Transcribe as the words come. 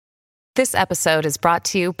This episode is brought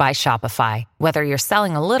to you by Shopify. Whether you're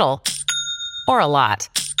selling a little or a lot,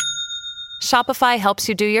 Shopify helps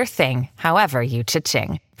you do your thing, however you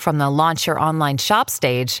cha-ching. From the launch your online shop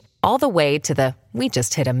stage, all the way to the we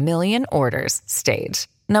just hit 1 million orders stage.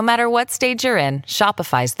 No matter what stage you're in,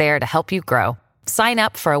 Shopify's there to help you grow. Sign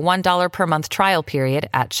up for a $1 per month trial period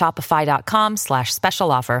at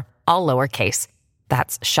shopify.com/special offer, all lowercase.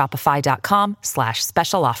 That's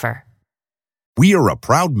shopify.com/special offer. We are a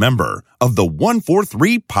proud member of the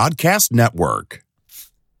 143 Podcast Network.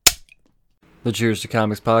 The Cheers to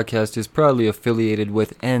Comics podcast is proudly affiliated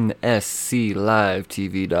with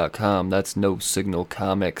NSCLiveTV.com. That's No Signal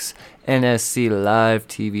Comics.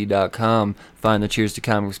 NSCLiveTV.com. Find the Cheers to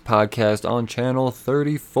Comics podcast on channel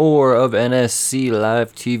 34 of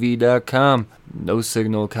NSCLiveTV.com. No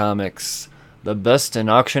Signal Comics. The best in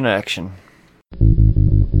auction action.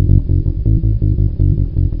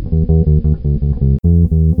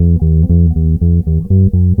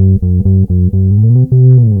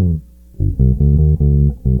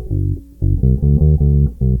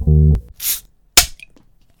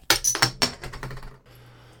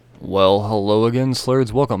 Well, hello again,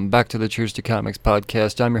 Slurds. Welcome back to the Cheers to Comics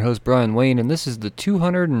podcast. I'm your host, Brian Wayne, and this is the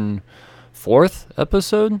 204th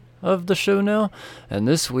episode of the show now. And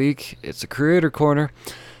this week, it's a Creator Corner.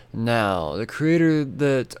 Now, the creator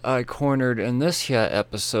that I cornered in this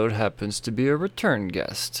episode happens to be a return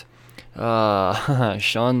guest.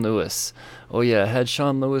 Sean Lewis. Oh yeah, I had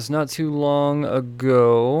Sean Lewis not too long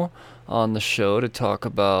ago on the show to talk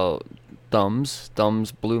about Thumbs.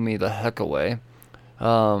 Thumbs blew me the heck away.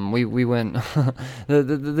 We went,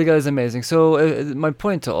 the guy's amazing. So my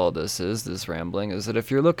point to all this rambling is that if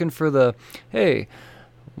you're looking for the, hey,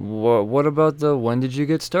 what about the, when did you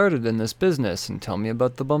get started in this business? And tell me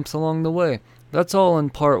about the bumps along the way. That's all in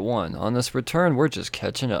part one. On this return, we're just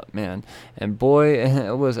catching up, man. And boy,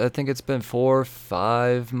 I think it's been 4 or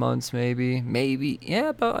 5 months maybe.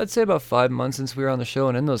 Yeah, I'd say about 5 months since we were on the show.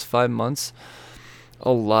 And in those 5 months,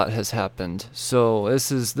 a lot has happened. So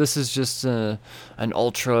this is just an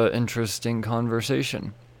ultra interesting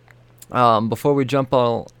conversation. Before we jump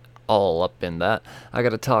all up in that, I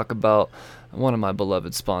got to talk about one of my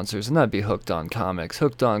beloved sponsors, and that'd be Hooked on Comics.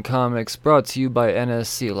 Hooked on Comics, brought to you by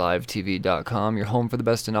NSCLiveTV.com, your home for the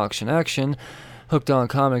best in auction action. Hooked on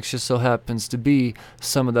Comics just so happens to be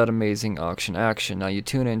some of that amazing auction action. Now you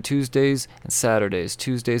tune in Tuesdays and Saturdays.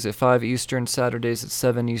 Tuesdays at 5 Eastern, Saturdays at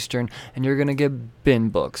 7 Eastern, and you're going to get bin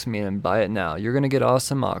books, meaning buy it now. You're going to get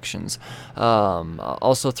awesome auctions.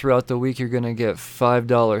 Also throughout the week, you're going to get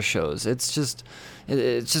 $5 shows. It's just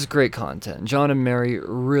great content. John and Mary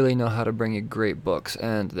really know how to bring you great books,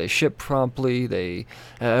 and they ship promptly.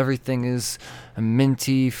 Everything is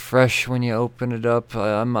minty, fresh when you open it up.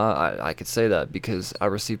 I could say that because I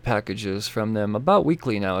receive packages from them about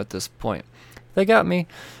weekly now at this point. They got me,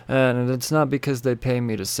 and it's not because they pay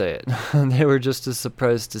me to say it. They were just as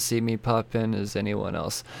surprised to see me pop in as anyone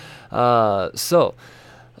else. Hooked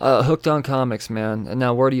on Comics, man. And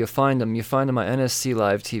now where do you find them? You find them on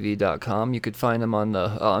NSCLiveTV.com. You could find them on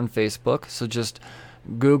Facebook. So just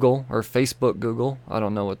Google or Facebook Google. I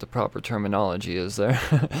don't know what the proper terminology is there.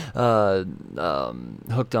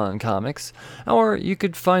 Hooked on Comics. Or you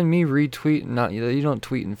could find me retweeting. You don't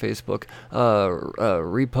tweet in Facebook.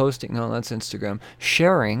 Reposting. No, that's Instagram.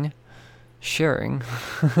 Sharing.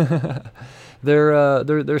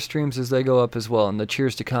 Their streams as they go up as well on the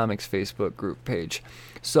Cheers to Comics Facebook group page.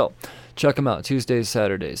 So, check them out, Tuesdays,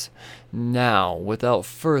 Saturdays. Now, without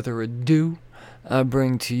further ado, I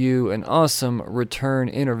bring to you an awesome return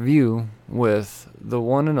interview with the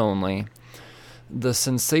one and only, the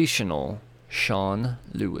sensational Sean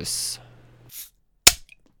Lewis.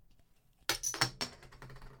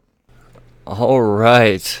 All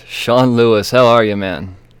right, Sean Lewis, how are you,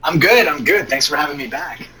 man? I'm good. Thanks for having me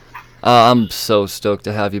back. I'm so stoked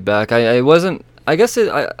to have you back. I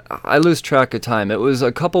lose track of time. It was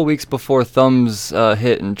a couple weeks before Thumbs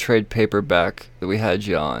hit in trade paperback that we had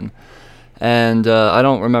you on. And I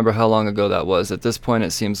don't remember how long ago that was. At this point, it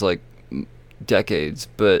seems like decades,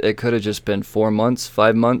 but it could have just been 4 months,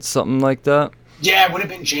 5 months, something like that. Yeah, it would have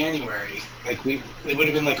been January. It would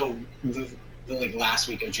have been like last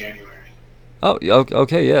week of January. Oh,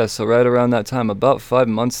 okay, yeah. So right around that time, about 5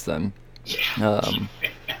 months then. Yeah.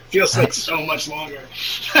 Feels like so much longer.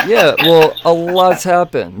 Yeah, well, a lot's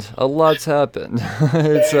happened.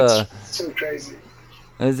 It's so crazy.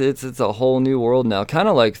 It's a whole new world now, kind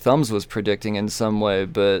of like Thumbs was predicting in some way,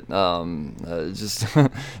 but just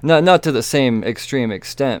not to the same extreme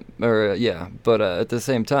extent, but at the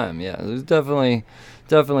same time, yeah, there's definitely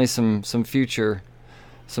some future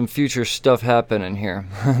some future stuff happening here.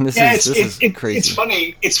 This is crazy. It's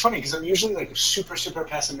funny. It's funny because I'm usually like super, super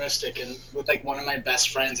pessimistic, and with like one of my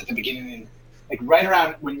best friends at the beginning, like right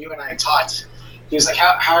around when you and I talked, he was like,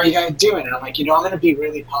 "How are you guys doing?" And I'm like, I'm going to be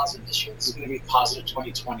really positive this year. This is going to be positive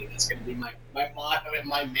 2020. That's going to be my motto and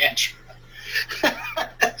my mantra.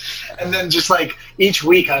 And then just like each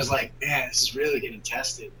week, I was like, "Man, this is really getting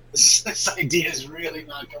tested. This idea is really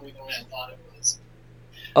not going the way I thought it was."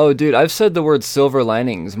 Oh, dude, I've said the word silver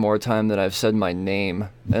linings more time than I've said my name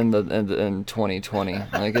in 2020.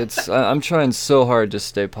 Like I'm trying so hard to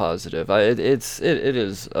stay positive. It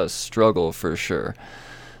is a struggle for sure.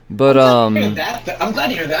 But I'm glad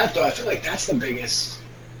to hear that though. I feel like that's the biggest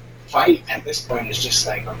fight at this point is just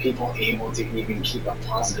like, are people able to even keep a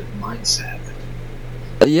positive mindset?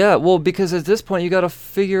 Yeah, well, because at this point you got to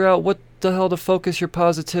figure out what the hell to focus your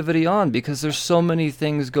positivity on, because there's so many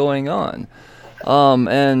things going on.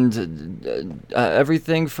 And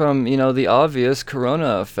everything from, the obvious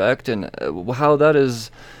corona effect and how that is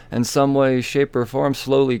in some way, shape, or form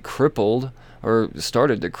slowly crippled or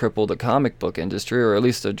started to cripple the comic book industry, or at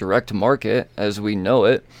least the direct market as we know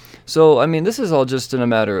it. So, I mean, this is all just in a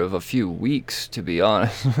matter of a few weeks, to be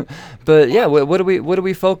honest. But yeah, what do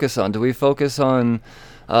we focus on? Do we focus on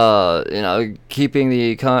keeping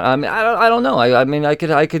the I mean, I don't know. I mean, I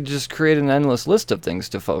could just create an endless list of things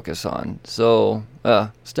to focus on. So,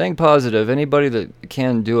 staying positive. Anybody that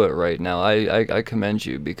can do it right now, I commend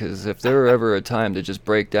you, because if there were ever a time to just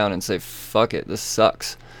break down and say, "Fuck it, this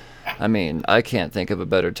sucks," I mean, I can't think of a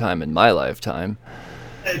better time in my lifetime.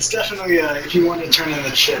 It's definitely if you want to turn in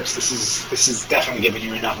the chips, this is definitely giving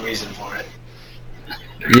you enough reason for it.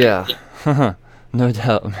 Yeah, no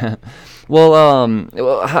doubt, man.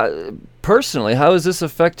 Well, personally, how has this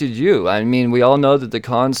affected you? I mean, we all know that the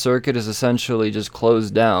con circuit is essentially just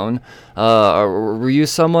closed down. Were you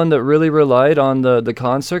someone that really relied on the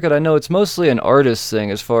con circuit? I know it's mostly an artist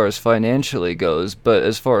thing as far as financially goes, but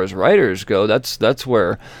as far as writers go, that's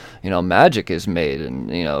where, magic is made, and,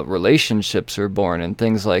 relationships are born and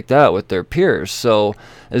things like that with their peers. So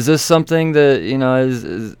is this something that,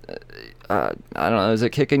 is I don't know, is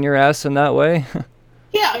it kicking your ass in that way?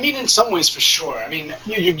 Yeah, I mean, in some ways, for sure. I mean,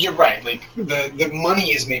 you're right. Like, the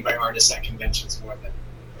money is made by artists at conventions more than,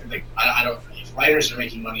 like, I don't. If writers are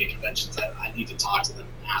making money at conventions, I need to talk to them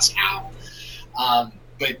and ask how.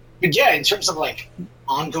 But yeah, in terms of like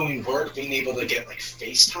ongoing work, being able to get like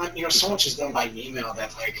FaceTime, so much is done by email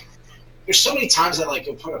that like, there's so many times that like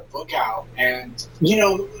you'll put a book out, and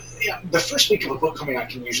the first week of a book coming out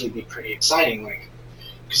can usually be pretty exciting, like.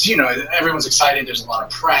 Because, everyone's excited. There's a lot of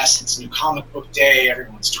press. It's New Comic Book Day.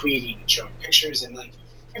 Everyone's tweeting and showing pictures. And, like,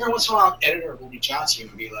 every once in a while, an editor will reach out to you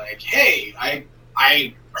and be like, "Hey,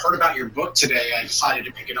 I heard about your book today. I decided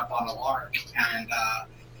to pick it up on a lark. And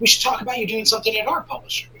we should talk about you doing something at our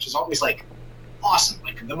publisher," which is always, like, awesome.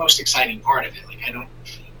 Like, the most exciting part of it. Like, I don't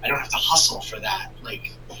have to hustle for that.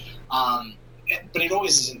 Like, but it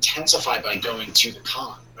always is intensified by going to the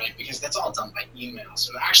con, right? Because that's all done by email.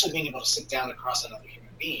 So actually being able to sit down across another human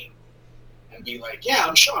being and be like, "Yeah,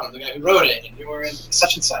 I'm Sean, I'm the guy who wrote it, and you were in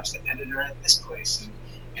such and such, the editor at this place,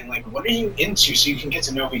 and like, what are you into?" So you can get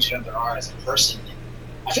to know who each other are as a person.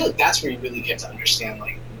 I feel like that's where you really get to understand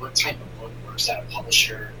like what type of book works at a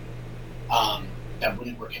publisher that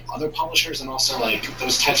wouldn't work at other publishers, and also like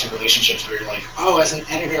those types of relationships where you're like, "Oh, as an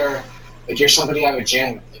editor, like you're somebody I would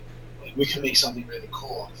jam with. Like we can make something really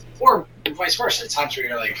cool," or vice versa. At times where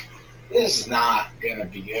you're like, "This is not gonna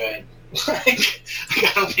be good." I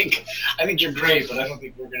think you're great, but I don't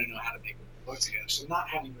think we're gonna know how to make a book together. So not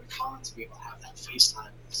having the con to be able to have that FaceTime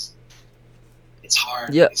it's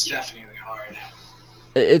hard. Yeah. It's definitely hard.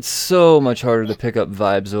 It's so much harder to pick up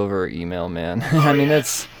vibes over email, man. I mean,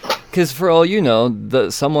 that's because for all you know,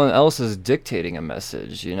 someone else is dictating a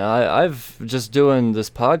message. I've just doing this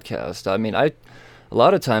podcast. I mean, a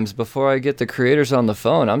lot of times before I get the creators on the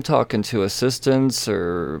phone, I'm talking to assistants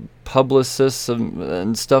or publicists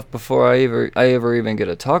and stuff before I ever even get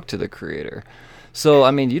to talk to the creator. So,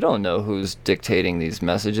 I mean, you don't know who's dictating these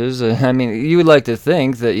messages. I mean, you would like to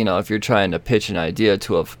think that, if you're trying to pitch an idea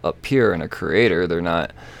to a peer and a creator, they're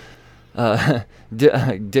not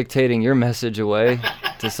dictating your message away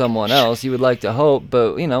to someone else. You would like to hope,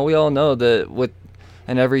 but, we all know that with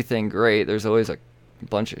and everything great, there's always a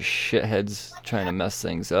bunch of shitheads trying to mess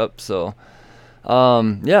things up. So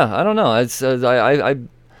yeah, I don't know. It's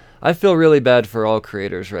I feel really bad for all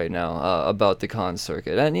creators right now about the con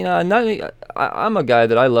circuit. And I'm a guy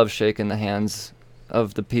that I love shaking the hands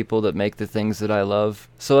of the people that make the things that I love.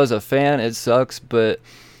 So as a fan, it sucks, but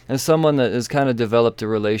as someone that has kind of developed a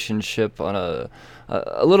relationship on a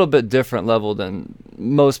little bit different level than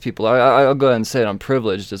most people. I'll go ahead and say it. I'm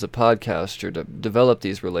privileged as a podcaster to develop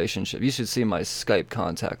these relationships. You should see my Skype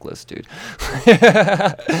contact list, dude.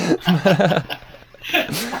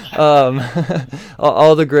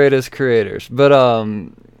 All the greatest creators. But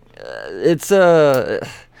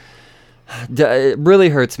it really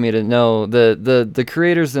hurts me to know the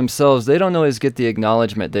creators themselves, they don't always get the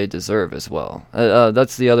acknowledgement they deserve as well.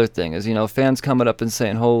 That's the other thing is, fans coming up and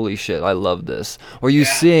saying, holy shit, I love this. Or you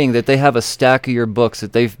seeing that they have a stack of your books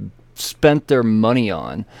that they've spent their money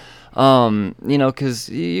on. Because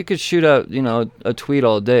you could shoot out, a tweet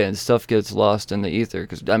all day and stuff gets lost in the ether.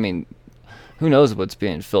 Because, who knows what's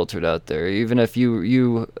being filtered out there. Even if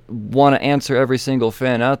you want to answer every single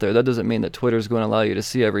fan out there, that doesn't mean that Twitter's going to allow you to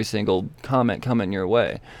see every single comment coming your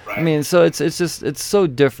way. Right. So it's so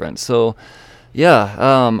different. So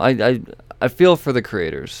yeah, I feel for the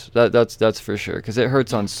creators. That's for sure, because it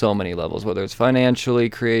hurts on so many levels, whether it's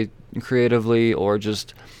financially, creatively, or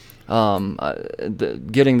just getting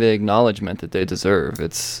the acknowledgement that they deserve.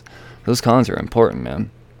 Those cons are important,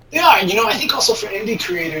 man. Yeah, I think also for indie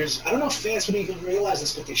creators, I don't know if fans would even realize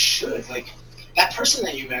this, but they should. Like, that person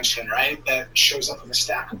that you mentioned, right, that shows up with a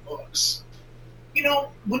stack of books.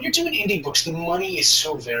 When you're doing indie books, the money is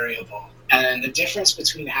so variable. And the difference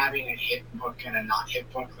between having a hit book and a not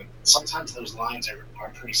hit book, like, sometimes those lines are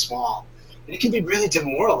pretty small. And it can be really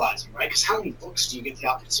demoralizing, right? Because how many books do you get the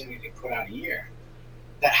opportunity to put out a year?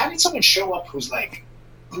 That having someone show up who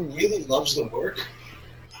really loves the work,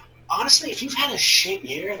 honestly, if you've had a shit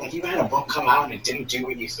year, like you've had a book come out and it didn't do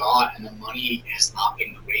what you thought and the money has not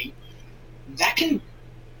been great, that can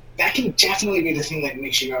definitely be the thing that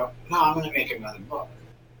makes you go, no, I'm going to make another book.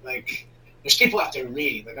 Like, there's people out there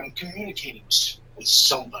reading, like, I'm communicating with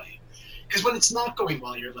somebody. Because when it's not going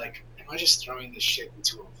well, you're like, am I just throwing this shit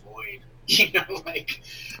into a void?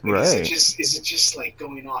 Right. Is it just like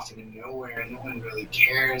going off into nowhere and no one really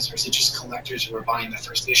cares? Or is it just collectors who are buying the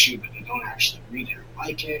first issue but they don't actually read it or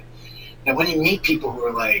like it? And when you meet people who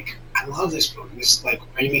are like, I love this book,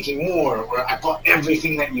 are you making more? Or I bought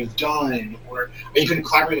everything that you've done, or are you going to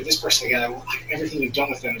collaborate with this person again? Everything you've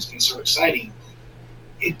done with them has been so exciting.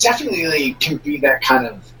 It definitely can be that kind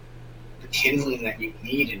of kindling that you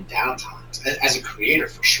need in downtimes as a creator,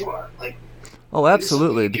 for sure. Like, oh,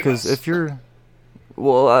 absolutely, because if you're...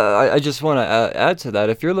 Well, I just want to add to that.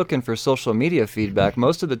 If you're looking for social media feedback,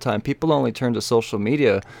 most of the time people only turn to social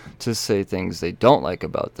media to say things they don't like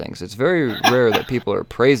about things. It's very rare that people are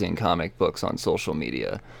praising comic books on social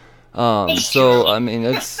media. So,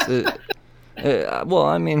 that's the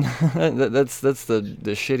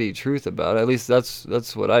shitty truth about it. At least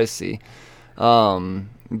that's what I see.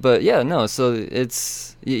 But yeah, no, so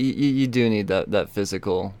it's... You do need that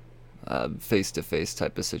physical... face-to-face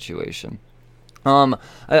type of situation.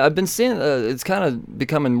 I've been seeing it's kind of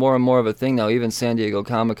becoming more and more of a thing now. Even San Diego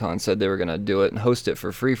Comic-Con said they were going to do it and host it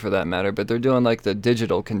for free for that matter, but they're doing like the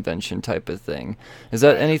digital convention type of thing. Is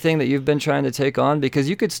that anything that you've been trying to take on? Because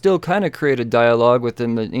you could still kind of create a dialogue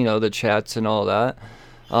within the, the chats and all that,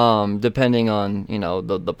 depending on,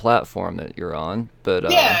 the platform that you're on. But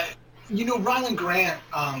yeah, Ryland Grant,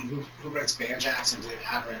 who writes Banjax and did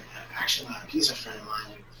Action Lab, he's a friend of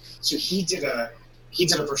mine. So he did a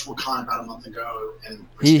virtual con about a month ago, and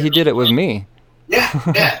he did it with me.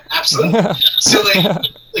 Yeah, absolutely. So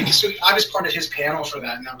so I was part of his panel for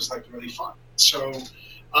that, and that was like really fun. So,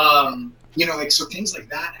 so things like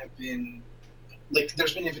that have been like,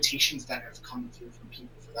 there's been invitations that have come through from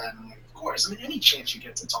people for that, and I'm like, of course. Any chance you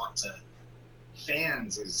get to talk to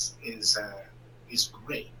fans is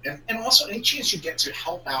great, and also any chance you get to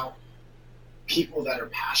help out people that are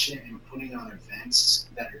passionate and putting on events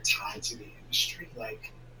that are tied to the industry,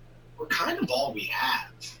 like, we're kind of all we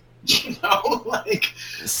have,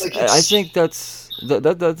 I think that's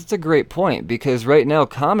a great point, because right now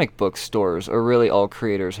comic book stores are really all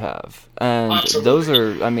creators have, and absolutely. Those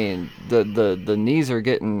are, the knees are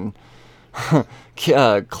getting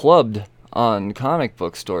clubbed on comic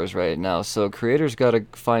book stores right now, so creators got to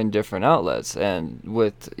find different outlets, and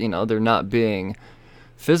with there not being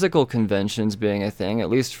physical conventions being a thing, at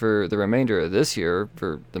least for the remainder of this year,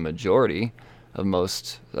 for the majority of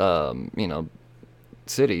most,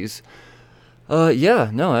 cities.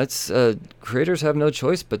 It's creators have no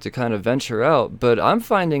choice but to kind of venture out. But I'm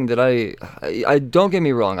finding that I don't get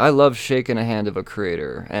me wrong, I love shaking a hand of a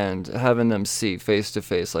creator and having them see face to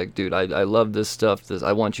face, like, dude, I love this stuff.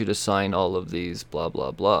 I want you to sign all of these, blah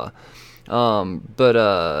blah blah. But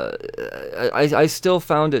I still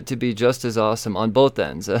found it to be just as awesome on both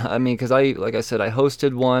ends. Because like I said, I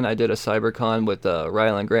hosted one. I did a CyberCon with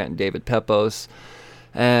Ryland Grant and David Pepos,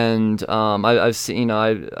 And I've seen,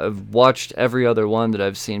 I've watched every other one that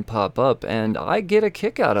I've seen pop up, and I get a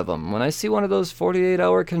kick out of them. When I see one of those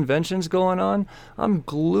 48-hour conventions going on, I'm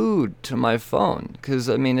glued to my phone, because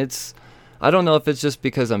I mean, I don't know if it's just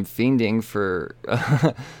because I'm fiending for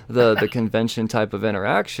the convention type of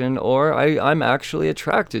interaction, or I'm actually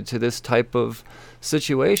attracted to this type of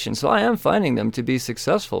situation. So I am finding them to be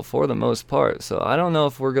successful for the most part. So I don't know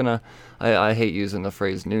if we're gonna. I hate using the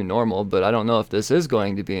phrase "new normal," but I don't know if this is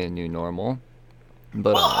going to be a new normal.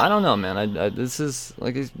 But I don't know, man. This is,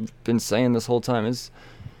 like I've been saying this whole time, is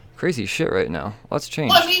crazy shit right now. Lots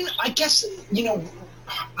changed. Well, I mean, I guess,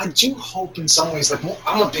 I do hope in some ways. Like,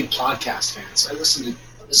 I'm a big podcast fan, so I listen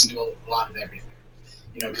to a lot of everything.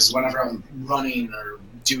 Because whenever I'm running or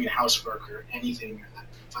doing housework or anything,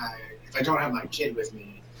 if I don't have my kid with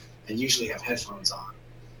me, I usually have headphones on.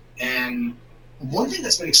 And one thing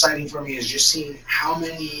that's been exciting for me is just seeing how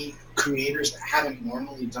many creators that haven't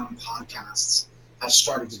normally done podcasts have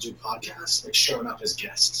started to do podcasts, like showing up as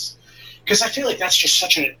guests. Because I feel like that's just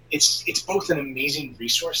it's both an amazing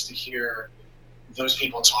resource to hear those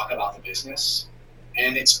people talk about the business,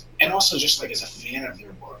 and also just like as a fan of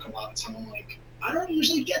their work, a lot of time I'm like, I don't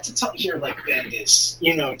usually get to hear like Bendis,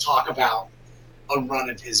 talk about a run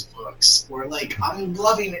of his books, or like I'm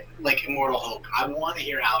loving it, like Immortal Hulk. I want to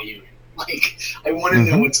hear Al Ewing. Like, I want to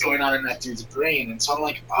know what's going on in that dude's brain. And so I'm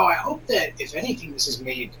like, I hope that, if anything, this has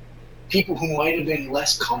made people who might have been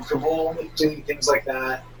less comfortable with doing things like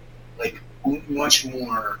that, like, much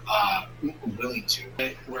more willing to.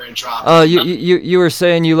 Where it dropped. You were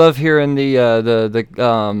saying you love hearing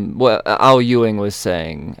what Al Ewing was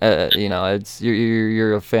saying. It's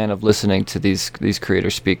you're a fan of listening to these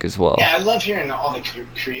creators speak as well. Yeah, I love hearing all the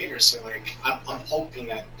creators. So like, I'm hoping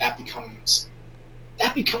that becomes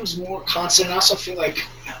more constant. I also feel like,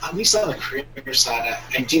 at least on the creator side,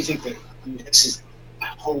 I do think that I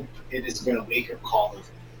hope it is going to wake up call of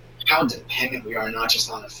how dependent we are, not just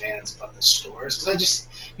on the fans, but the stores. Because I just,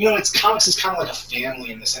 comics is kind of like a family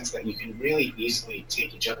in the sense that you can really easily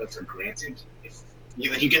take each other for granted. If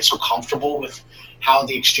you get so comfortable with how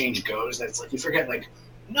the exchange goes that it's like you forget, like,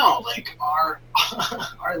 no, like our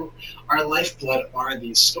lifeblood are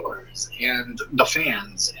these stores and the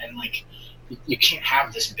fans, and like, you can't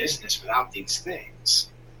have this business without these things.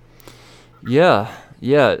 Yeah,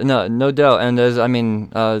 no doubt. And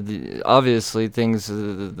obviously things,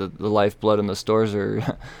 the lifeblood in the stores are,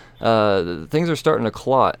 things are starting to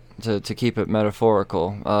clot, to keep it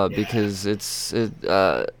metaphorical, because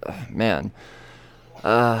man,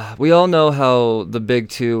 we all know how the big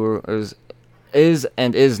two is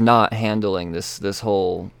and is not handling this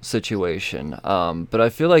whole situation. But I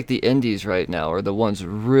feel like the indies right now are the ones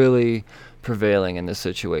really prevailing in this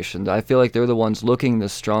situation. I feel like they're the ones looking the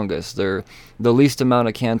strongest. They're the least amount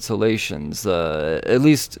of cancellations, at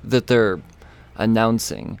least that they're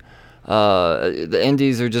announcing. The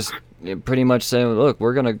indies are just pretty much saying, "Look,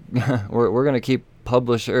 we're gonna keep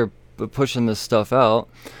pushing this stuff out."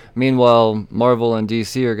 Meanwhile, Marvel and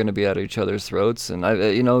DC are going to be at each other's throats, and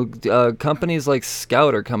companies like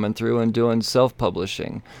Scout are coming through and doing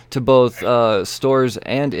self-publishing to both stores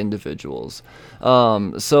and individuals.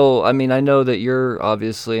 So, I mean, I know that you're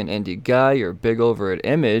obviously an indie guy. You're big over at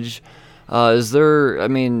Image. Is there? I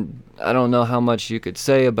mean, I don't know how much you could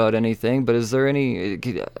say about anything, but is there any?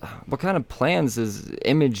 What kind of plans is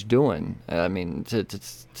Image doing? I mean, to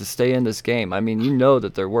stay in this game. I mean,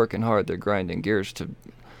 that they're working hard. They're grinding gears to.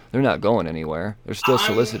 They're not going anywhere. They're still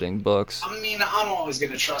soliciting books. I mean, I'm always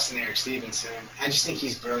going to trust in Eric Stevenson. I just think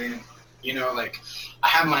he's brilliant. Like, I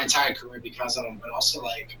have my entire career because of him, but also,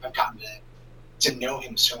 like, I've gotten to know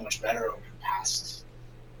him so much better over the past,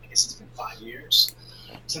 I guess it's been 5 years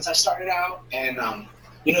since I started out. And,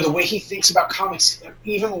 the way he thinks about comics,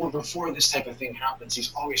 even before this type of thing happens,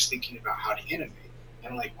 he's always thinking about how to innovate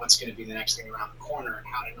and, like, what's going to be the next thing around the corner and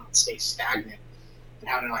how to not stay stagnant. And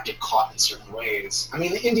how to not get caught in certain ways. I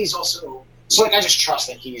mean, the indies also. So, like, I just trust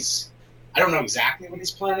that I don't know exactly what he's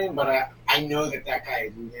planning, but I know that guy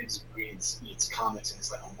lives, breathes, eats comics, and is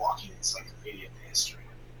like a walking encyclopedia of history.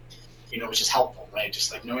 Which is helpful, right?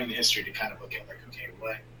 Just like knowing the history to kind of look at, like, okay,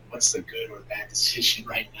 what's the good or bad decision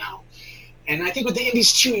right now? And I think with the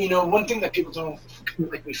indies too, one thing that people don't,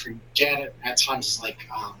 like, we forget at times is like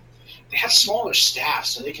they have smaller staff,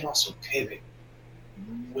 so they can also pivot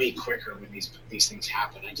way quicker when these things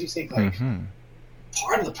happen. I do think, like,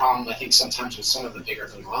 part of the problem, I think, sometimes with some of the bigger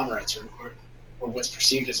conglomerates or what's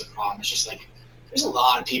perceived as a problem is just like there's a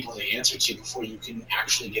lot of people to answer to before you can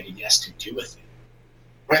actually get a yes to do a thing,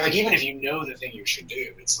 right? Like, even if you know the thing you should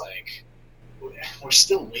do, it's like we're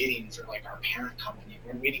still waiting for, like, our parent company.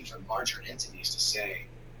 We're waiting for larger entities to say,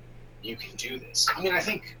 you can do this. I mean, I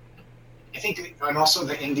think, and also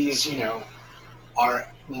the indies, are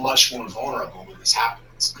much more vulnerable when this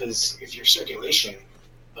happens, because if your circulation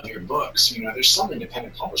of your books, there's some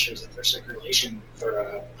independent publishers that their circulation for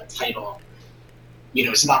a title,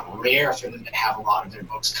 it's not rare for them to have a lot of their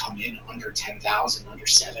books come in under 10,000, under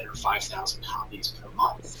 7 or 5,000 copies per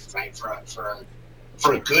month, right?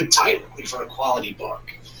 For a good title, for a quality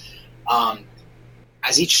book.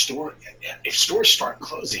 As each store, if stores start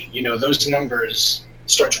closing, those numbers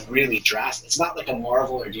start to really drastic. It's not like a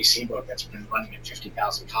Marvel or DC book that's been running at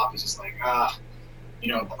 50,000 copies. It's like,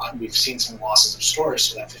 we've seen some losses of stores,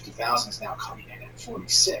 so that 50,000 is now coming in at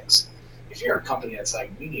 46. If you're a company that's like,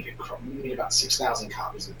 we need about 6,000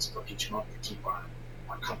 copies of this book each month to keep our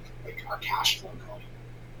cash flow going.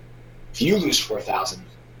 If you lose 4,000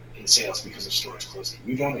 in sales because of stores closing,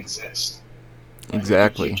 you don't exist.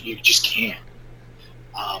 Exactly. You just can't.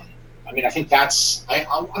 I think that's.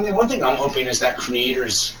 One thing I'm hoping is that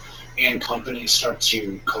creators and companies start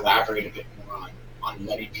to collaborate a bit more on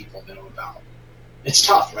letting people know about. It's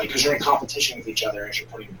tough, right? Because you're in competition with each other as you're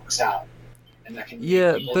putting books out, and that can.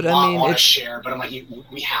 Yeah, but I mean, want to share, but I'm like,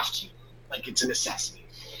 we have to. Like, it's a necessity.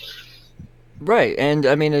 Right, and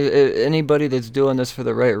I mean, anybody that's doing this for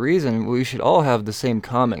the right reason, we should all have the same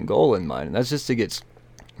common goal in mind, and that's just to get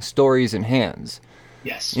stories in hands.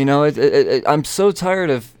 Yes. I'm so tired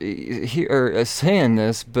of saying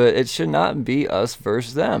this, but it should not be us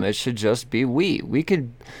versus them. It should just be we. We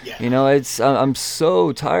could, yeah. I'm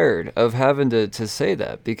so tired of having to say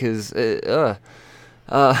that because,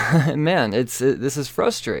 man, this is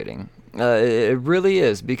frustrating. It really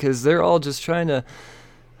is, because they're all just trying to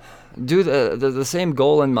do the same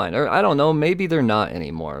goal in mind. Or I don't know, maybe they're not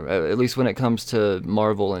anymore, at least when it comes to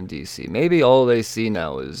Marvel and DC. Maybe all they see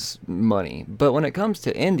now is money. But when it comes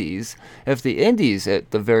to indies, if the indies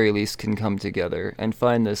at the very least can come together and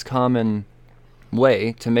find this common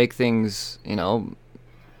way to make things,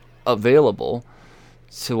 available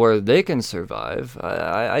to where they can survive,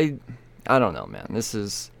 I don't know, man. This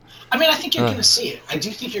is... I think you're going to see it. I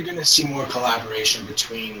do think you're going to see more collaboration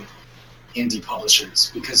between indie publishers,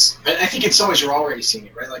 because I think in some ways you're already seeing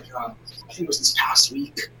it, right? Like, I think it was this past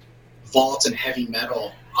week, Vault and Heavy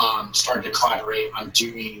Metal started to collaborate on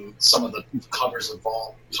doing some of the covers of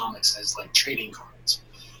Vault comics as like trading cards,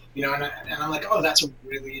 and I'm like, oh, that's a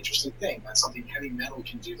really interesting thing. That's something Heavy Metal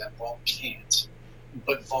can do that Vault can't.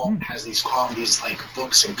 But Vault has these qualities like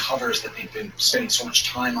books and covers that they've been spending so much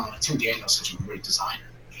time on. Tim Daniel's such a great designer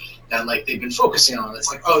that like they've been focusing on. It's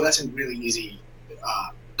like, oh, that's a really easy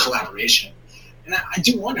collaboration. And I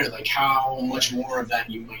do wonder like how much more of that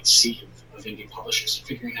you might see of indie publishers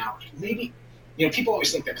figuring out, maybe, people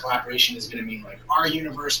always think that collaboration is going to mean like our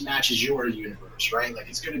universe matches your universe, right? Like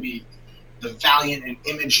it's going to be the Valiant and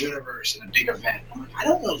Image universe in a big event. I'm like, I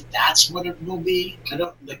don't know if that's what it will be. I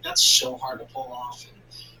don't, like, that's so hard to pull off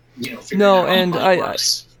and, figure out how it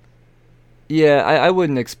works. I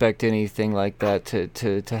wouldn't expect anything like that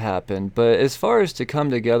to happen. But as far as to come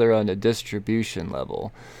together on a distribution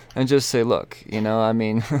level and just say, look,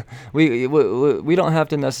 we don't have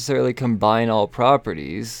to necessarily combine all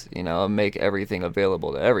properties, make everything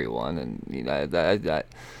available to everyone, and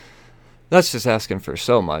that's just asking for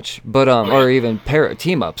so much. But or even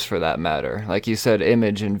team ups for that matter. Like you said,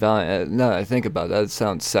 Image and Valiant. Now that I think about that, it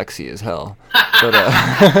sounds sexy as hell. But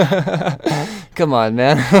come on,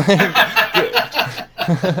 man.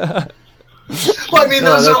 Well,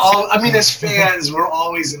 those are all. As fans, we're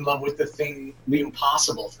always in love with the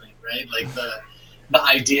impossible thing, right? Like the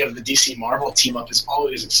idea of the DC Marvel team up is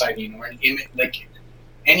always exciting. Or like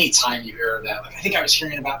anytime you hear of that, like I think I was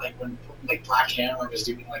hearing about like when like Black Hammer was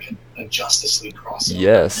doing like a Justice League crossover.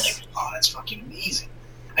 Yes. Like, oh, that's fucking amazing.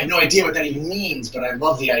 I have no idea what that even means, but I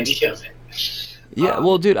love the idea of it. Yeah,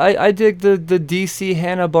 well, dude, I dig the DC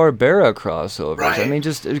Hanna-Barbera crossovers. Right.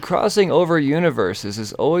 Just crossing over universes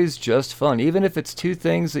is always just fun, even if it's two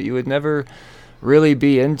things that you would never really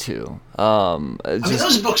be into.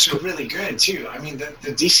 Those books are really good too.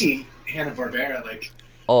 The DC Hanna-Barbera, like,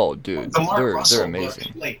 oh, dude, the Mark Russell they're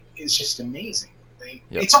amazing. Book, like, is just amazing.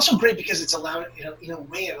 Yep. It's also great because it's allowed, in a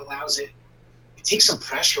way, it allows it takes some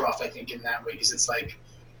pressure off, I think, in that way, because it's like,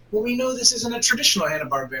 well, we know this isn't a traditional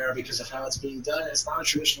Hanna-Barbera because of how it's being done. It's not a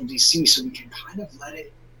traditional DC, so we can kind of let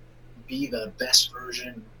it be the best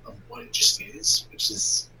version of what it just is, which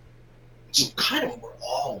is kind of what we're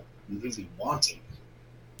all really wanting.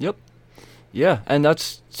 Yep. Yeah, and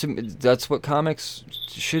that's what comics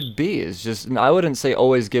should be. Is just, I wouldn't say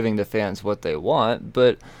always giving the fans what they want,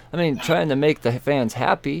 but trying to make the fans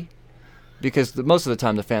happy. Because most of the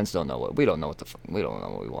time the fans don't know what we don't know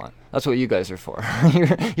what we want. That's what you guys are for.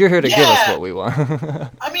 You're here to give us what we want.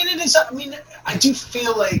 I mean, it is. I mean, I do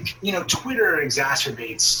feel like Twitter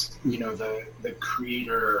exacerbates the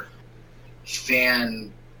creator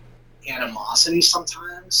fan animosity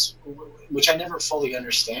sometimes, which I never fully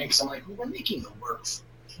understand because I'm like, we're making the work.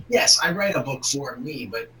 Yes, I write a book for me,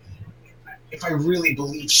 but if I really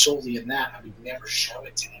believe solely in that, I would never show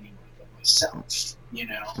it to anyone but myself.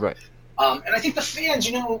 Right. And I think the fans,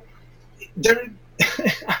 they're.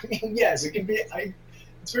 I mean, yes, it can be.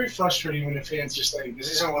 It's very frustrating when the fans just like,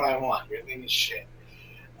 this isn't what I want. Your thing is shit.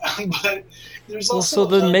 But there's also. Well,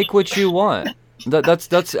 so then make what you want.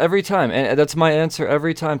 That's every time, and that's my answer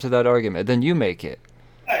every time to that argument. Then you make it.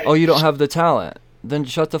 Right. Oh, you don't have the talent. Then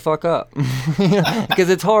shut the fuck up.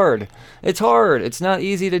 Because it's hard. It's hard. It's not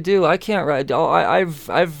easy to do. I can't write.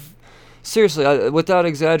 I've seriously, without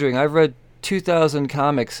exaggerating, I've read 2,000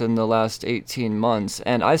 comics in the last 18 months,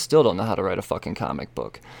 and I still don't know how to write a fucking comic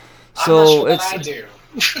book. So I'm not sure that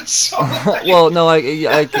I do. Well, no,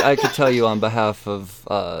 I could tell you on behalf of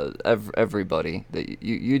everybody that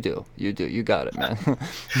you do. You got it, man.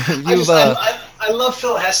 I love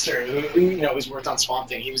Phil Hester, who's worked on Swamp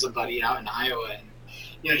Thing. He was a buddy out in Iowa,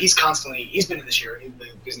 and he's been in the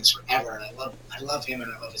business forever, and I love him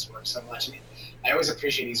and I love his work so much. And I always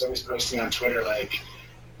appreciate he's always posting on Twitter like.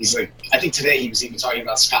 He's like, I think today he was even talking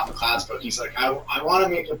about Scott McCloud's book. He's like, I want to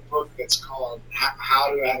make a book that's called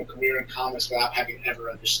How to Have a Career in Comics Without Having Ever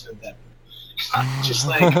Understood Them. I'm just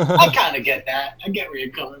like, I kind of get that. I get where you're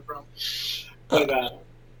coming from.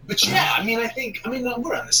 But yeah, I mean,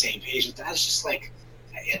 we're on the same page with that. It's just like,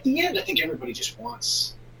 at the end, I think everybody just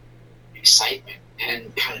wants excitement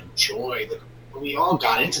and kind of joy. We all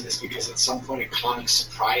got into this because at some point comics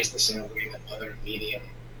surprised us in a way that other medium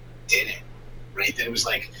didn't. Right, that it was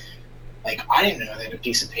like I didn't know that a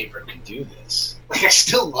piece of paper could do this. Like I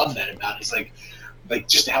still love that about it. It's like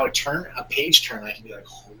just how a page turn, I can be like,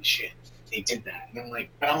 holy shit, they did that. And I'm like,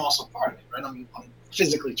 but I'm also part of it, right? I'm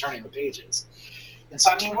physically turning the pages, and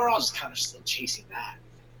so I mean, we're all just kind of still chasing that.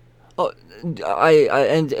 Oh,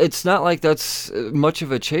 and it's not like that's much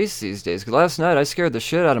of a chase these days. 'Cause last night I scared the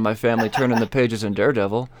shit out of my family turning the pages in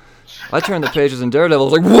Daredevil. I turned the pages in Daredevil, I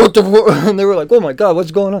was like, what the fuck? And they were like, oh my god,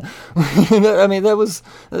 what's going on? I mean,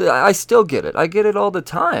 I still get it. I get it all the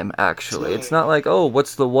time, actually. It's not like, oh,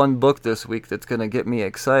 what's the one book this week that's going to get me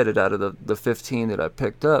excited out of the 15 that I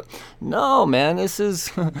picked up? No, man, this is,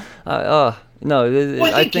 no.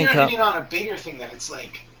 I think you're hitting on a bigger thing that it's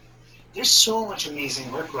like, there's so much amazing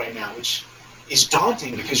work right now, which is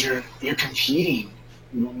daunting because you're competing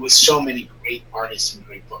with so many great artists and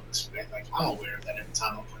great books, right? Like, I'm aware of that every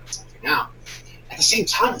time I'm putting something out. At the same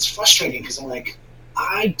time, it's frustrating because I'm like,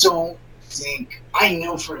 I know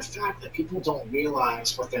for a fact that people don't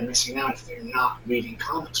realize what they're missing out if they're not reading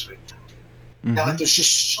comics right now. Mm-hmm. Now, like, there's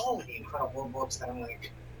just so many incredible books that I'm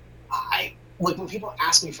like, when people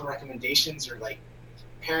ask me for recommendations or like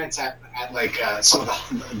parents at like some of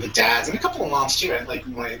the dads and a couple of moms too at like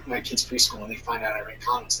my kids' preschool, and they find out I write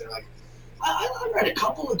comics, they're like, I read a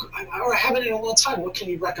couple I haven't in a long time. What can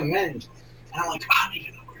you recommend? And I'm like, I don't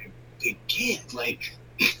even know where to begin. Like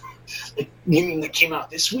you mean that came out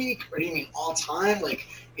this week, or do you mean all time? Like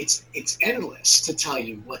it's endless to tell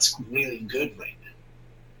you what's really good right now.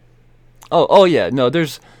 Oh yeah, no,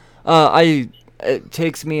 there's it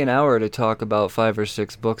takes me an hour to talk about 5 or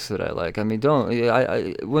 6 books that I like. I mean,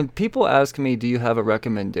 when people ask me, do you have a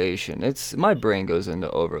recommendation? My brain goes into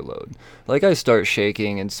overload. Like I start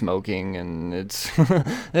shaking and smoking, and it's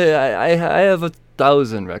I have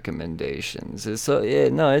 1,000 recommendations. It's I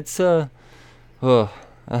don't know.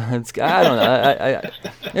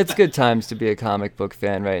 It's good times to be a comic book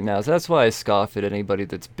fan right now. So that's why I scoff at anybody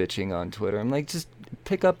that's bitching on Twitter. I'm like, just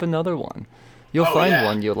pick up another one. You'll find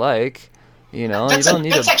one you like. You know, that's you don't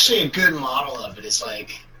need that's actually a good model of it. It's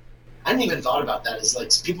like I hadn't even thought about that. Is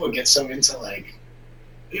like people would get so into like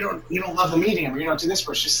you don't love the medium or you don't do this,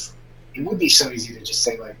 but it's just it would be so easy to just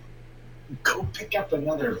say like go pick up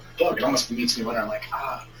another book. It almost makes me wonder. I'm like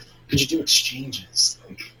could you do exchanges?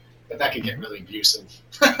 Like but that could get really abusive.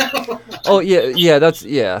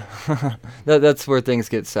 That's where things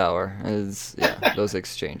get sour. Those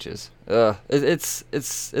exchanges. It's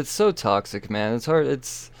so toxic, man. It's hard.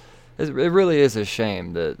 It really is a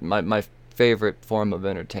shame that my favorite form of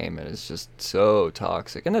entertainment is just so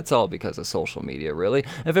toxic. And it's all because of social media, really.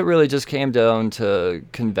 If it really just came down to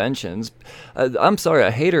conventions, I'm sorry, a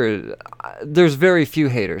hater, there's very few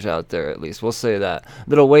haters out there, at least, we'll say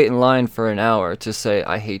that'll wait in line for an hour to say,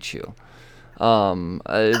 I hate you.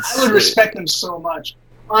 I would respect them so much.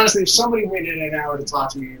 Honestly, if somebody waited an hour to talk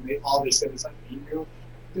to me and all they said was, I hate you,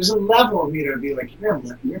 there's a level of me to be like,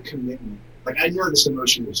 your commitment. Like, I know this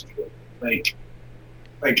emotion is true. Like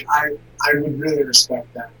I would really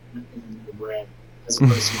respect that in the way as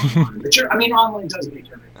opposed to online. But online does make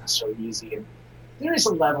everything so easy, and there is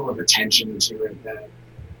a level of attention to it that I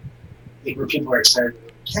think where people are excited.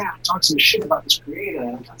 Like, yeah, talk some shit about this creator,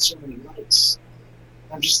 and I got so many likes.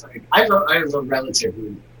 I'm just like, I have a relative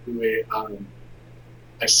who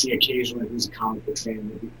I see occasionally who's a comic book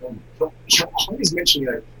fan. He'll always mention,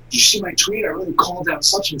 like, did you see my tweet? I really called out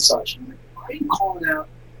such and such. And I'm like, why are you calling out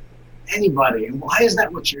anybody? And why is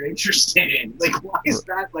that what you're interested in? Like, why is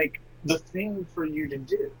that, like, the thing for you to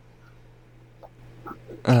do?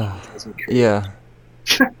 Yeah.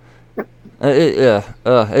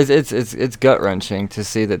 It's gut wrenching to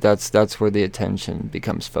see that's where the attention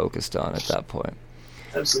becomes focused on at that point.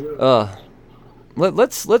 Absolutely.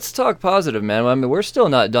 Let's talk positive, man. I mean, we're still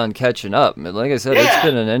not done catching up. Like I said, It's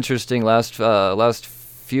been an interesting last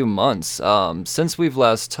few months. Since we've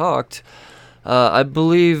last talked, I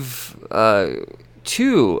believe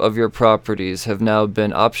 2 of your properties have now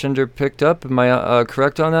been optioned or picked up. Am I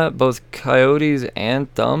correct on that? Both Coyotes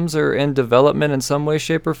and Thumbs are in development in some way,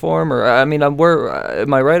 shape, or form. Or am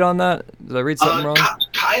I right on that? Did I read something wrong?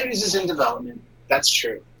 Coyotes is in development. That's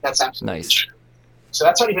true. That's absolutely nice. True. So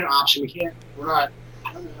that's not even an option.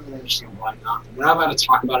 I don't really understand why not. We're not about to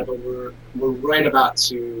talk about it, but we're right about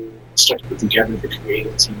to start to put together the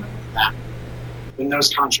creative team and that. When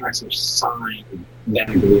those contracts are signed, then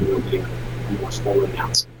I believe there will be a more full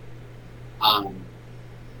announcement.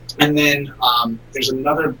 And then there's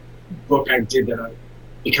another book I did that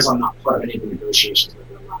because I'm not part of any of the negotiations with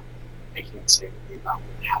them, I can't say anything about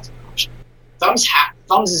when it has an option.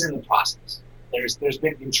 Thumbs is in the process. There's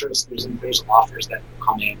been interest. There's offers that have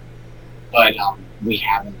come in, but we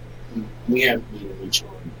haven't made a mutual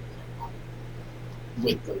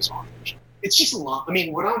with those offers. It's just a long. I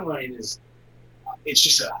mean, what I'm learning is it's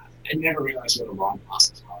just I never realized what a long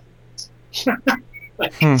process was.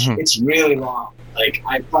 It's really long. Like,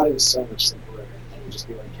 I thought it was so much simpler. And would just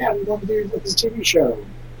be like, yeah, we want to do this TV show.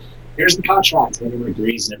 Here's the contract, and everyone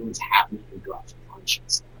agrees, and everyone's happy to go out for lunch.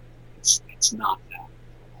 It's not that.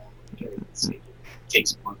 It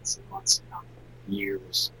takes months and months, not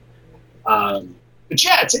years. But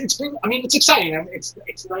yeah, it's been. I mean, it's exciting. I mean,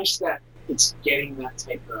 it's nice that it's getting that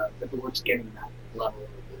type of that the work's getting that level of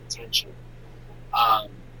attention. I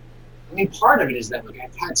mean, part of it is that, like,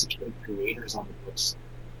 I've had such great creators on the books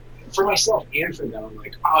for myself and for them. I'm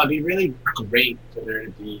like, it'd be really great for there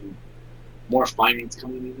to be more finance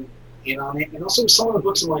coming in on it, and also some of the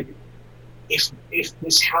books. I'm like, if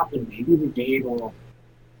this happened, maybe we'd be able.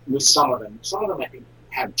 With some of them I think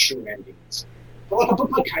have true endings. But like a book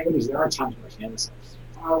like Coyotes, there are times where I fantasize.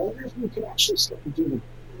 I wonder if we could actually start to do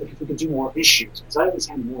if we could do more issues. Because I always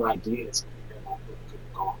had more ideas where that book could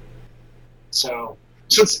have gone. So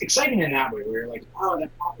it's exciting in that way. Where you're like, that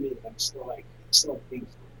property that I'm still thinking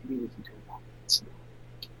maybe we can go back and see.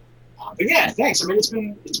 But yeah, thanks. I mean,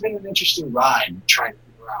 it's been an interesting ride trying to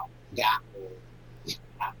figure out that whole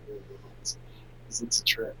it's a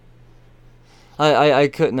trip. I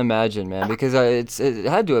couldn't imagine, man, because it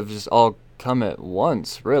had to have just all come at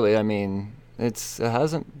once, really. I mean, it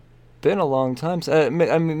hasn't been a long time. So, I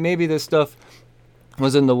mean, maybe this stuff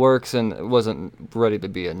was in the works and wasn't ready to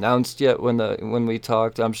be announced yet when we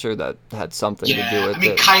talked. I'm sure that had something to do with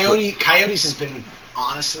it. Coyotes has been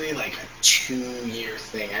honestly like a 2-year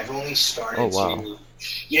thing. I've only started to.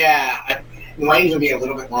 Yeah, it might even be a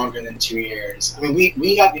little bit longer than 2 years. I mean,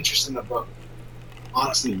 we got interested in the book,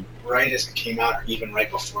 honestly, right as it came out, or even right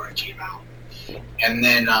before it came out. And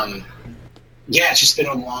then, it's just been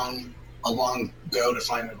a long go to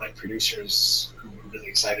find the right producers who were really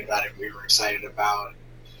excited about it. We were excited about.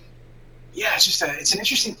 Yeah, it's an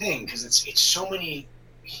interesting thing because it's so many.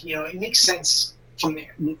 It makes sense from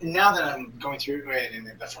now that I'm going through it and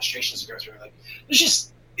the frustrations you go through. Like,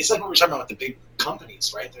 it's like what we're talking about with the big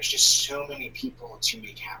companies, right? There's just so many people to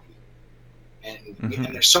make happy. And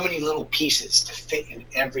there's so many little pieces to fit in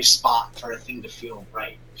every spot for a thing to feel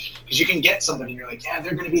right. Because you can get somebody and you're like, yeah,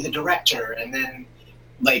 they're going to be the director, and then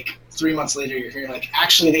like 3 months later you're hearing like,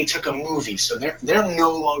 actually they took a movie, so they're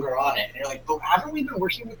no longer on it. And you're like, but haven't we been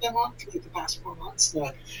working with them on for like the past 4 months? And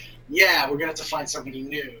they're like, yeah, we're gonna have to find somebody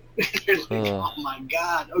new. You're like, oh my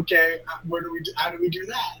god, okay, how do we do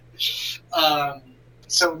that?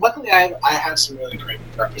 So luckily I have some really great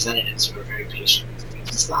representatives who are very patient.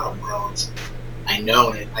 It's not a world I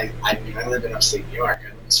know. I live in upstate New York. I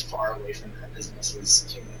live as far away from that business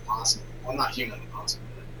as humanly possible. Well, not humanly possible,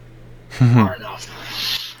 but far enough.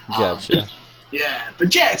 Gotcha. Yeah,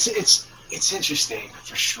 but yeah, it's it's interesting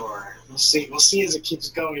for sure. We'll see. We'll see as it keeps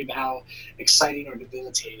going how exciting or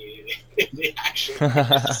debilitating it actually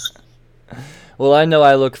is. Well, I know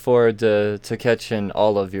I look forward to catching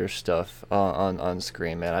all of your stuff on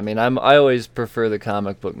screen, man. I mean, I always prefer the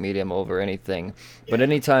comic book medium over anything, but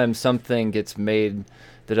anytime something gets made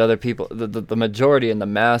that other people, the majority and the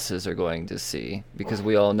masses are going to see, because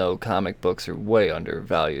we all know comic books are way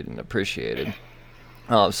undervalued and appreciated.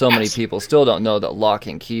 So many people still don't know that Lock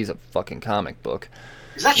and Key's a fucking comic book.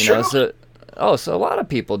 Is that true? So a lot of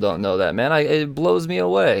people don't know that, man. It blows me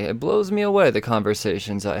away. It blows me away, the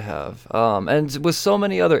conversations I have. And with so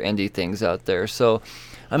many other indie things out there. So,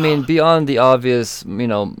 I mean, beyond the obvious,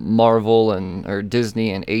 Marvel or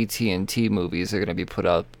Disney and AT&T movies are going to be put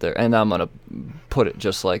out there. And I'm going to put it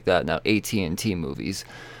just like that now, AT&T movies.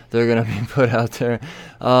 They're going to be put out there.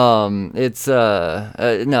 When an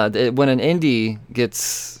indie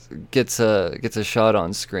gets a shot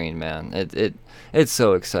on screen, man, it's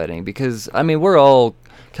so exciting because, I mean, we're all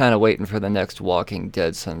kind of waiting for the next Walking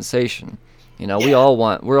Dead sensation. We're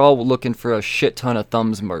all looking for a shit ton of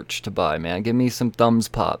Thumbs merch to buy, man. Give me some Thumbs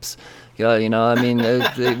pops. Seriously,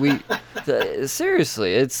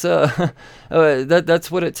 it's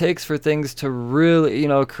that's what it takes for things to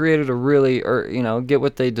really, creator to really, get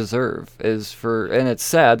what they deserve and it's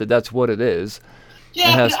sad that that's what it is.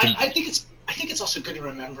 Yeah, I think it's also good to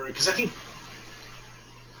remember, because I think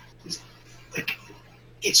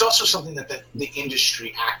it's also something that the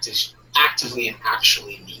industry actively and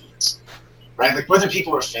actually needs, right? Like, whether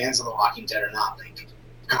people are fans of The Walking Dead or not, like,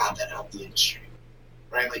 God, that helped the industry,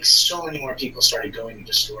 right? Like, so many more people started going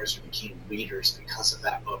into stores and became readers because of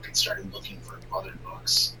that book and started looking for other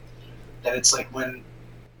books. That it's like,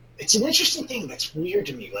 it's an interesting thing that's weird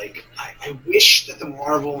to me. Like, I wish that the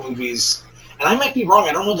Marvel movies, and I might be wrong,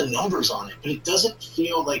 I don't know the numbers on it, but it doesn't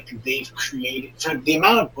feel like they've created, for the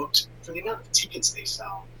amount of books, for the amount of tickets they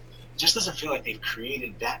sell, it just doesn't feel like they've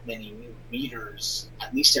created that many new readers,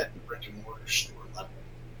 at least at the brick and mortar store level,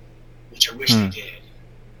 which I wish they did.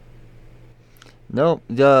 No,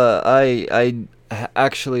 I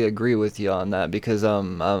actually agree with you on that, because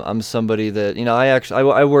I'm somebody that,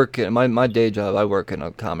 I work in my day job. I work in a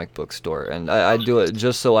comic book store, and I do it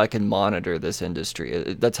just so I can monitor this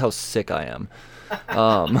industry. That's how sick I am.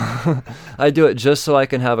 I do it just so I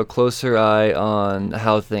can have a closer eye on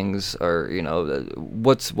how things are,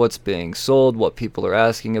 what's being sold, what people are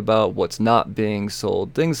asking about, what's not being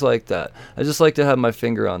sold, things like that. I just like to have my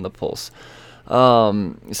finger on the pulse.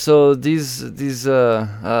 So these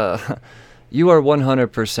you are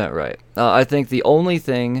 100% right. I think the only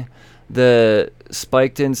thing that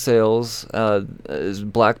spiked in sales is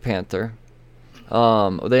Black Panther.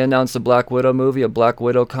 They announced a Black Widow movie. A Black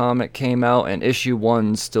Widow comic came out, and issue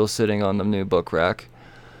 1's still sitting on the new book rack.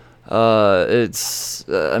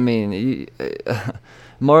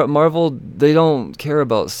 Marvel, they don't care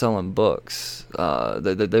about selling books.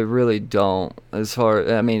 They really don't.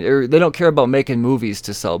 They don't care about making movies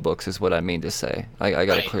to sell books, is what I mean to say. I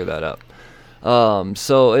got to clear that up.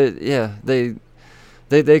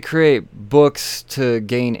 They create books to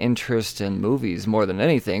gain interest in movies more than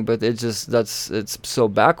anything, but it's so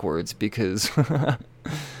backwards, because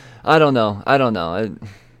I don't know.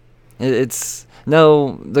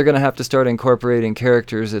 They're going to have to start incorporating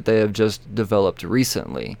characters that they have just developed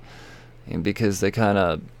recently, and because they kind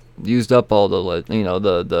of used up all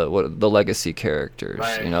the legacy characters.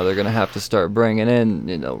 Right. They're going to have to start bringing in,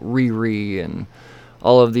 Riri and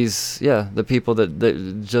all of these, the people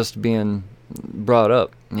that just being brought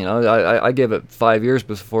up. I give it 5 years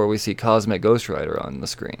before we see Cosmic Ghost Rider on the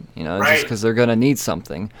screen, just because they're going to need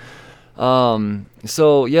something.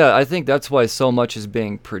 I think that's why so much is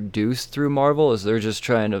being produced through Marvel, is they're just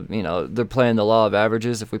trying to, they're playing the law of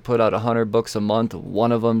averages. If we put out 100 books a month,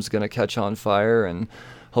 one of them's going to catch on fire, and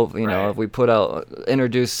hope, if we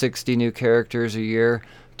introduce 60 new characters a year,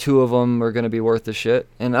 2 of them are going to be worth the shit.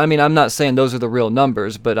 And I mean, I'm not saying those are the real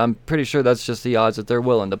numbers, but I'm pretty sure that's just the odds that they're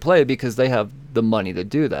willing to play, because they have the money to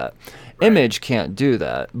do that. Right. Image can't do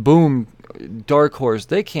that. Boom, Dark Horse,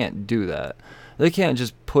 they can't do that. They can't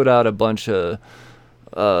just put out a bunch of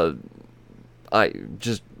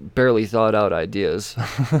just barely thought out ideas.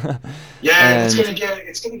 Yeah,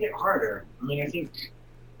 it's gonna get harder. I mean, I think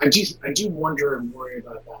I do wonder and worry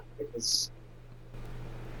about that, because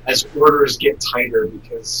as orders get tighter,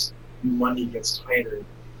 because money gets tighter,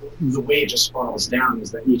 the way it just falls down is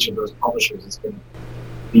that each of those publishers is going to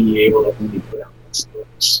be able to only put out less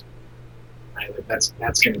books. Right? Like that's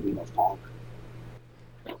going to be the fall.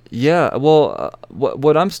 Yeah, well,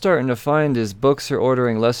 what I'm starting to find is books are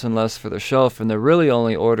ordering less and less for the shelf, and they're really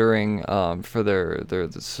only ordering for the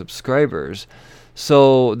subscribers.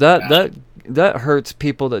 So that hurts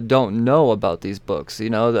people that don't know about these books. You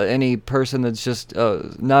know, that any person that's just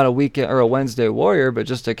not a weekend or a Wednesday warrior, but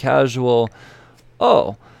just a casual,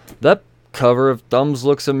 oh, that cover of Thumbs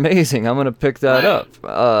looks amazing. I'm gonna pick that up.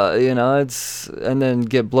 You know, it's and then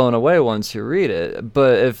get blown away once you read it.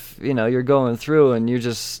 But if you know you're going through and you're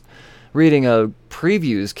just reading a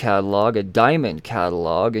previews catalog, a Diamond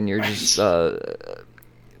catalog, and you're just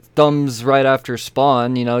Thumbs right after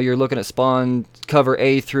Spawn. You know, you're looking at Spawn cover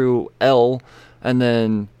A through L, and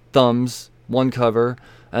then Thumbs one cover.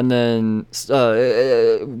 And then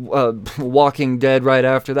Walking Dead right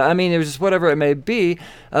after that. I mean, it was just whatever it may be.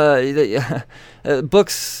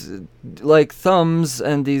 Books like Thumbs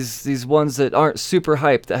and these ones that aren't super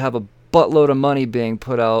hyped, that have a buttload of money being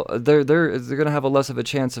put out, they're gonna have a less of a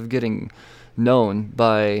chance of getting known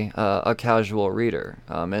by a casual reader.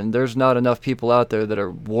 And there's not enough people out there that are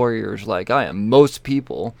warriors like I am. Most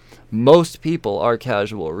people are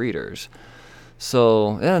casual readers.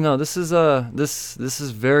 So yeah, no, this is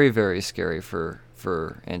very, very scary for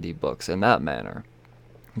indie books in that manner,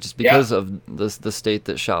 just because of the state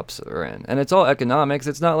that shops are in, and it's all economics.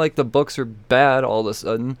 It's not like the books are bad all of a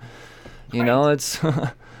sudden, you know. It's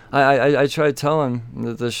I tried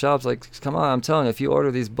telling the shops, like, come on, I'm telling you, if you order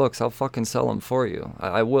these books, I'll fucking sell them for you.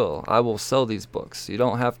 I will sell these books. You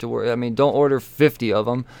don't have to worry. I mean, don't order 50 of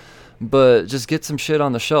them. But just get some shit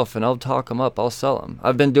on the shelf, and I'll talk them up. I'll sell them.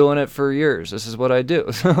 I've been doing it for years. This is what I do.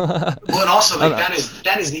 Well, and also, like,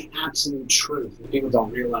 that is the absolute truth. People don't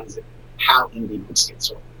realize it, how indie books get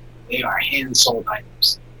sold. They are hand-sold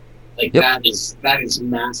items. Like, that is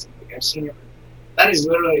massive. Like, I've seen it. That has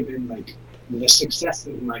literally been, like, the success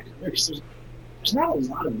of my career. Because there's not a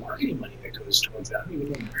lot of marketing money that goes towards that. I don't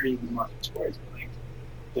even know where you can market towards. But, like,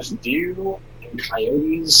 the View and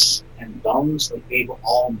Coyotes and Thumbs, like, they've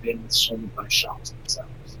all been sold by shops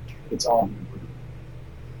themselves. It's all been.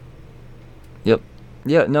 Yep.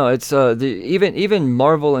 Yeah, no, it's even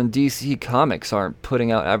Marvel and DC Comics aren't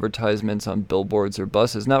putting out advertisements on billboards or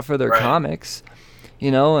buses, not for their comics, you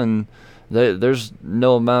know, and there's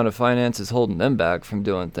no amount of finances holding them back from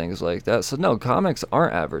doing things like that. So no, comics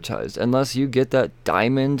aren't advertised unless you get that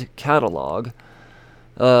Diamond catalog.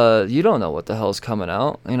 You don't know what the hell's coming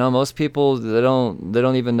out. You know, most people they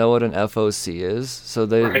don't even know what an FOC is, so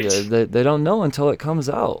they don't know until it comes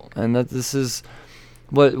out, and that this is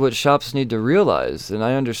what shops need to realize. And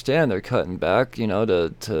I understand they're cutting back, you know,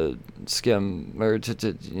 to skim or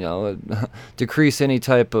to you know decrease any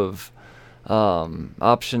type of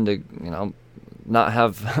option to, you know, not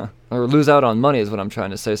have or lose out on money is what I'm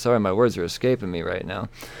trying to say. Sorry, my words are escaping me right now.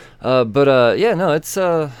 Yeah, no, it's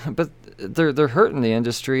but they're hurting the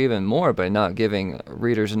industry even more by not giving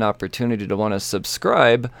readers an opportunity to want to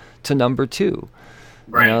subscribe to number 2.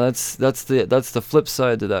 Right. You know, that's the flip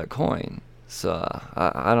side to that coin. So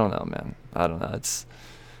I don't know, man. I don't know. It's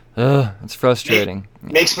frustrating.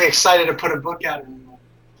 Makes me excited to put a book out.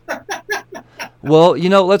 Well, you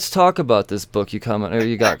know, let's talk about this book you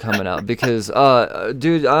got coming out, because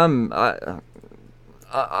dude, I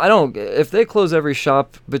don't. If they close every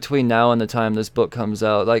shop between now and the time this book comes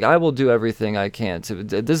out, like, I will do everything I can to.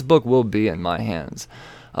 This book will be in my hands.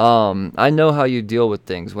 I know how you deal with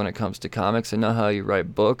things when it comes to comics. I know how you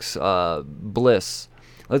write books. Bliss.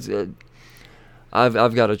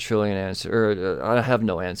 I've got a trillion answers, or I have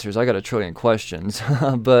no answers. I got a trillion questions,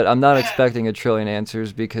 but I'm not expecting a trillion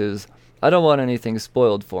answers because I don't want anything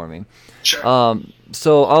spoiled for me. Sure.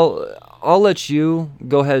 So I'll let you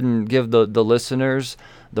go ahead and give the listeners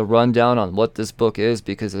the rundown on what this book is,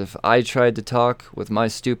 because if I tried to talk with my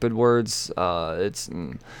stupid words, it's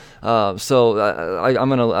so I'm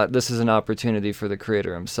gonna. This is an opportunity for the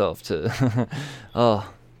creator himself to.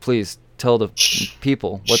 Please tell the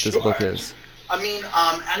people what this book is. I mean,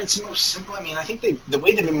 at its most simple, I mean, I think the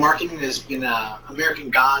way they've been marketing it has been American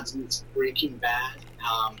Gods and it's Breaking Bad.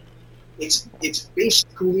 It's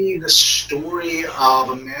basically the story of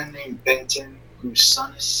a man named Benton whose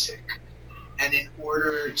son is sick. And in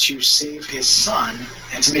order to save his son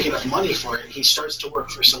and to make enough money for it, he starts to work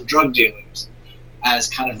for some drug dealers as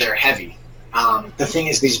kind of their heavy. The thing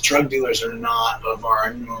is, these drug dealers are not of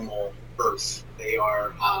our normal earth. They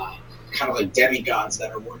are kind of like demigods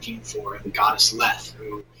that are working for the goddess Leth,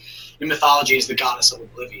 who in mythology is the goddess of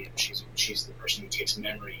oblivion. She's the person who takes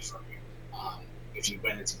memory from you. If you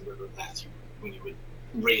went into the river Leth, when you would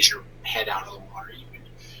raise your head out of the water, you would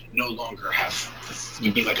no longer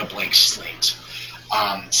you'd be like a blank slate.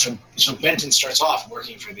 So Benton starts off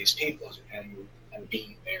working for these people and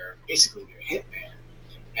being basically their hitman.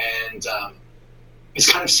 and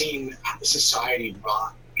it's kind of seeing society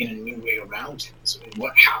rot in a new way around him. So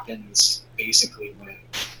what happens basically when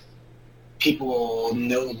people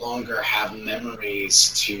no longer have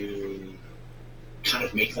memories to kind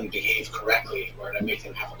of make them behave correctly, or to make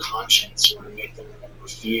them have a conscience, or to make them remember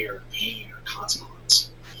fear, pain, or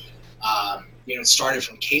consequence. It started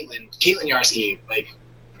from Caitlin Yarsky. Like,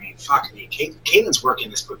 I mean, fuck me. Caitlin's work in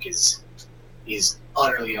this book is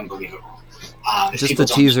utterly unbelievable. Just the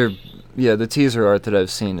teaser, the teaser art that I've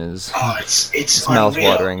seen is it's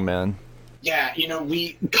mouth-watering, man. Yeah,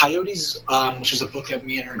 Coyotes, which was a book that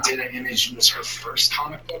me and her did at Image, was her first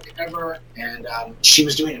comic book ever, and she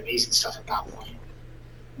was doing amazing stuff at that point.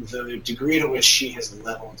 The degree to which she has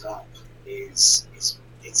leveled up is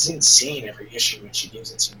it's insane every issue when she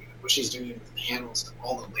gives it to me. What she's doing with the panels,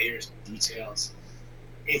 all the layers and details,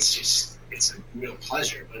 it's a real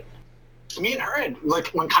pleasure. But me and her, like,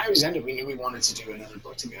 when Coyotes ended, we knew we wanted to do another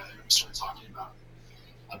book together, and we started talking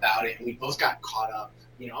about it, and we both got caught up.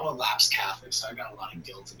 I'm a lapsed Catholic, so I got a lot of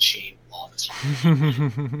guilt and shame all the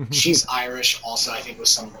time. She's Irish also, I think,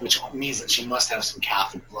 which means that she must have some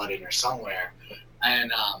Catholic blood in her somewhere.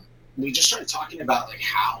 And we just started talking about, like,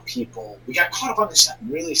 how we got caught up on this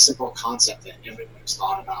really simple concept that everyone's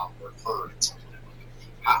thought about or heard at some point.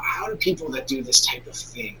 How do people that do this type of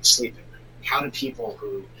thing sleep at night? How do people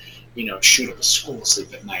who, shoot up a school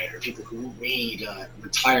sleep at night, or people who raid a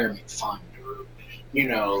retirement fund, or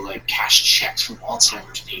like cash checks from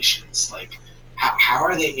Alzheimer's patients? Like, how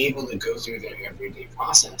are they able to go through their everyday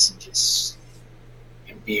process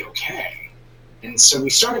and be okay? And so we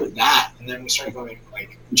started with that, and then we started going,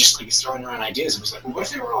 like, just like throwing around ideas. It was like, well, what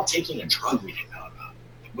if they were all taking a drug we didn't know about?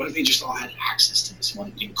 Like, what if they just all had access to this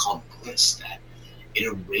one thing called bliss that it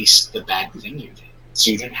erased the bad thing you did, so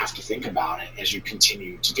you didn't have to think about it as you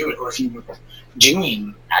continue to do it? Or if you were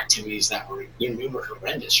doing activities that you knew were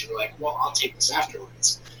horrendous, you were like, well, I'll take this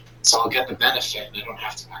afterwards, so I'll get the benefit, and I don't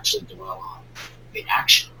have to actually dwell on the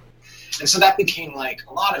action. And so that became, like,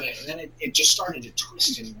 a lot of it, and then it just started to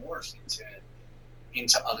twist and morph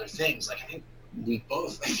into other things. Like, I think we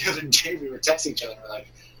both, like, the other day we were texting each other, and we're like,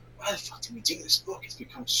 why the fuck did we do this book? It's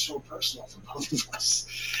become so personal for both of us.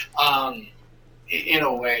 In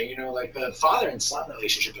a way, like the father and son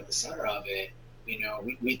relationship at the center of it,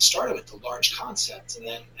 we started with the large concepts, and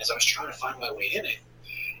then as I was trying to find my way in it,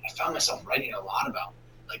 I found myself writing a lot about,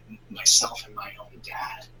 like, myself and my own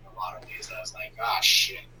dad in a lot of ways. That I was like,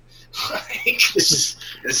 shit. Like, this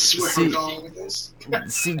is where we're going with this.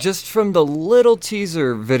 See, just from the little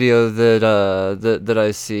teaser video that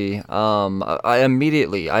I see, I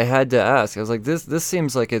immediately had to ask. I was like, this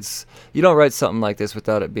seems like you don't write something like this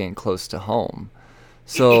without it being close to home.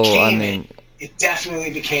 So it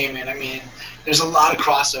definitely became it. I mean, there's a lot of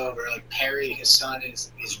crossover. Like, Perry, his son,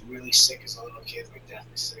 is really sick as a little kid, like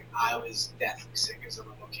deathly sick. I was deathly sick as a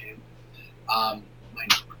little kid.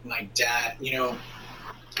 My dad,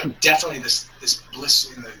 definitely this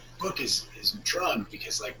bliss in the book is a drug,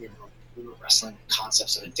 because, like, we were wrestling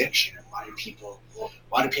concepts of addiction, and why do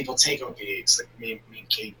people take opiates? Like, me and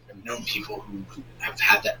Kate have known people who have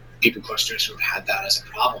had that, people close to us who have had that as a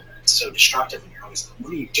problem, and it's so destructive, and you're always like,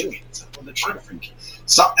 what are you doing? It's like, well, they're trying to forget.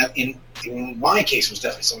 So in my case, it was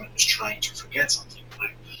definitely someone who was trying to forget something.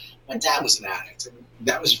 My dad was an addict, and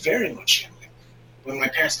that was very much him. When my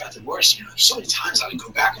parents got divorced, there's so many times I would go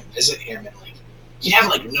back and visit him, and, like, he'd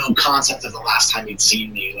have, like, no concept of the last time he'd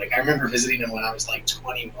seen me. Like, I remember visiting him when I was, like,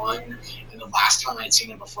 21, and the last time I'd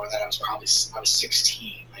seen him before that, I was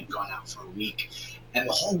 16. I'd gone out for a week, and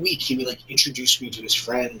the whole week he would, like, introduce me to his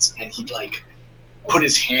friends, and he'd, like, put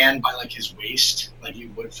his hand by, like, his waist, like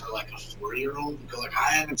you would for, like, a 4-year-old. He'd go, like,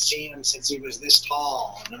 I haven't seen him since he was this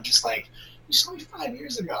tall, and I'm just like, you saw me 5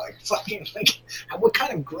 years ago. Like, fucking, like, what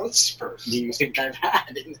kind of growth spurt do you think I've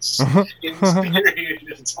had in this period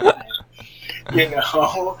of time?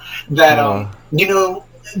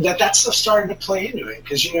 That stuff started to play into it,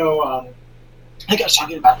 because I think I was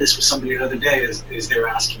talking about this with somebody the other day. Is they were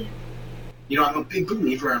asking, I'm a big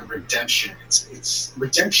believer in redemption. It's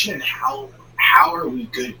redemption. How are we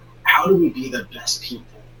good? How do we be the best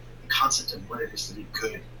people? The concept of what it is to be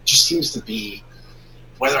good just seems to be,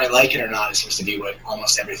 whether I like it or not, it seems to be what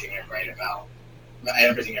almost everything I write about,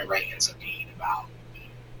 everything I write ends up being about.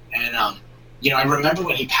 And I remember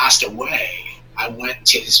when he passed away, I went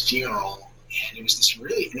to his funeral, and it was this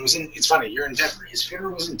really, and it's funny, you're in Denver. His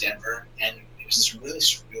funeral was in Denver, and it was this really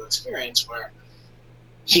surreal experience where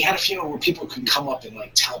he had a funeral where people could come up and,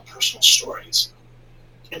 like, tell personal stories.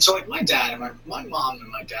 And so, like, my dad and my mom and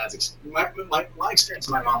my dad's, my experience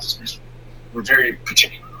and my mom's experience were very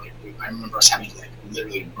particular. Like, I remember us having to like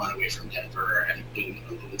literally run away from Denver and being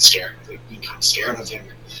a little scared, like being kind of scared of him,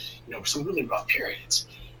 and some really rough periods.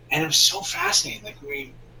 And it was so fascinating. Like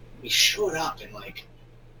we showed up and like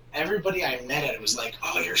everybody I met at it was like,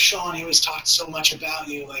 "Oh, you're Sean. He always talked so much about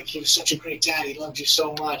you. Like he was such a great dad. He loved you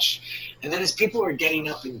so much." And then as people were getting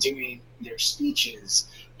up and doing their speeches,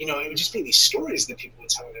 it would just be these stories that people would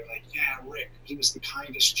tell me. They're like, "Yeah, Rick, he was the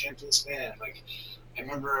kindest, gentlest man. Like I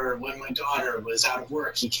remember when my daughter was out of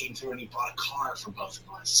work, he came through and he bought a car for both of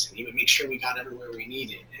us, and he would make sure we got everywhere we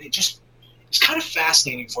needed." And it's kind of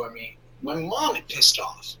fascinating for me. My mom had pissed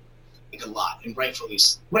off like a lot, and rightfully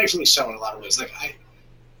so in a lot of ways.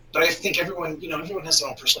 But I think everyone has their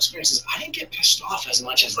own personal experiences. I didn't get pissed off as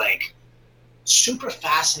much as like super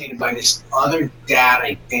fascinated by this other dad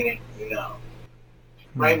I didn't know.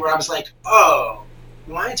 Right? Where I was like, oh,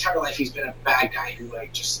 my entire life he's been a bad guy who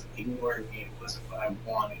like just ignored me and wasn't what I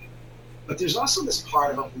wanted. But there's also this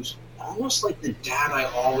part of him who's almost like the dad I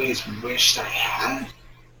always wished I had.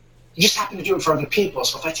 He just happened to do it for other people.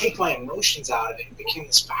 So if I take my emotions out of it, it became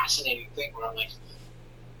this fascinating thing where I'm like,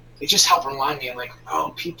 it just helped remind me, I'm like,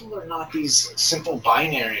 oh, people are not these simple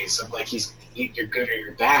binaries of like you're good or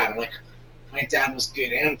you're bad. I'm like, my dad was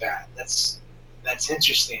good and bad. That's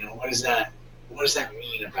interesting. And what does that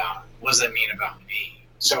mean about me?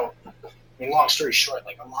 So, long story short,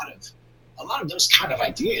 like a lot of those kind of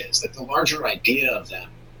ideas, like the larger idea of them,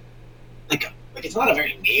 like it's not a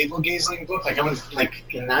very navel-gazing book, like I would like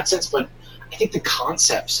in that sense, but I think the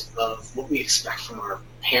concepts of what we expect from our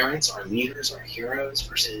parents, our leaders, our heroes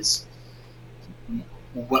versus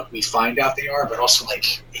what we find out they are, but also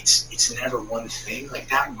like it's never one thing. Like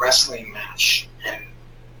that wrestling match and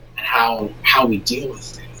how we deal with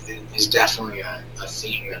things is definitely a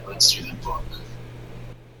theme that runs through the book.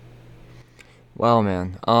 Wow,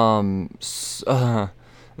 man.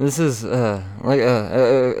 This is the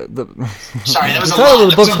Sorry, that was the title of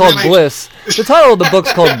the book's called Bliss. The title of the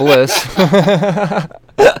book's called Bliss.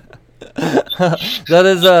 That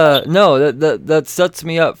is no, that sets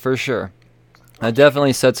me up for sure. That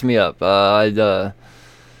definitely sets me up. I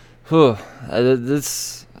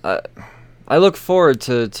look forward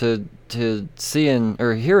to seeing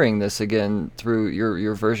or hearing this again through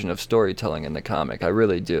your version of storytelling in the comic. I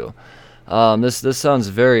really do. This sounds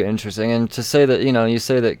very interesting, and to say that you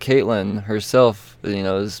say that Caitlin herself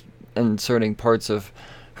is inserting parts of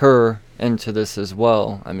her into this as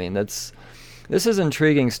well. I mean this is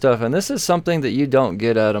intriguing stuff, and this is something that you don't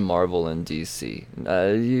get out of Marvel and DC.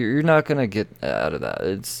 You're not gonna get out of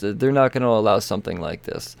that. They're not gonna allow something like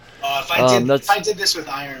this. If I did this with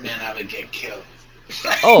Iron Man, I would get killed.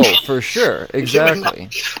 Oh, for sure, exactly.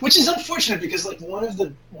 Which is unfortunate because like one of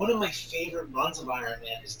my favorite runs of Iron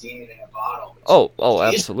Man is Demon in a Bottle. Oh,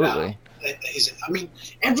 absolutely. I mean,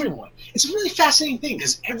 everyone. It's a really fascinating thing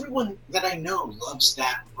because everyone that I know loves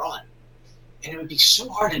that run, and it would be so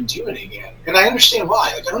hard to do it again. And I understand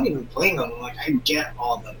why. Like I don't even blame them. Like I get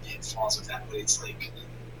all the pitfalls of that, but it's like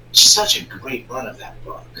such a great run of that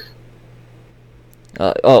book.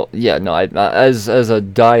 As a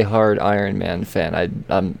die-hard Iron Man fan,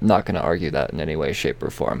 I'm not going to argue that in any way, shape, or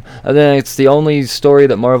form. I think it's the only story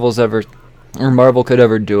that Marvel could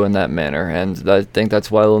ever do in that manner, and I think that's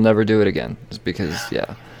why they'll never do it again. Just because,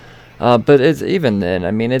 yeah. But it's even then.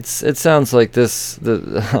 I mean, it sounds like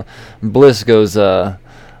the Bliss goes a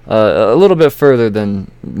little bit further than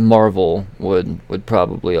Marvel would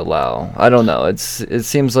probably allow. I don't know. It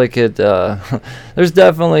seems like it. There's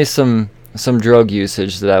definitely some drug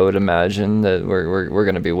usage that I would imagine that we're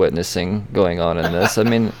going to be witnessing going on in this. I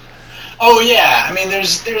mean, oh yeah, I mean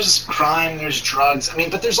there's crime, there's drugs. I mean,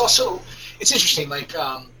 but there's also it's interesting. Like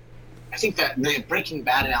I think that the Breaking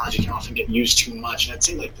Bad analogy can often get used too much, and I'd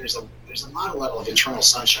say like there's a lot of level of Eternal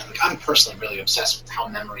Sunshine. Like I'm personally really obsessed with how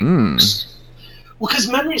memory works. Well, because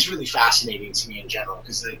memory is really fascinating to me in general.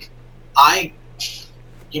 Because like I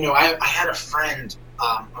had a friend.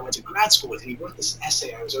 I went to grad school with, and he wrote this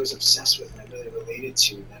essay I was always obsessed with and I really related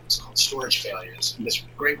to, that was called Storage Failures. This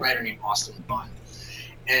great writer named Austin Bunn.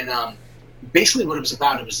 And basically what it was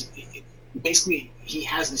about, basically he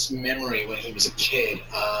has this memory when he was a kid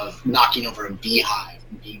of knocking over a beehive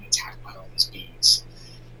and being attacked by all these bees.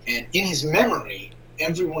 And in his memory,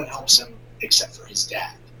 everyone helps him except for his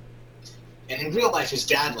dad. And in real life, his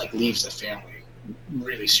dad like leaves the family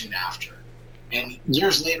really soon after. And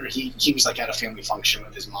years later, he was like at a family function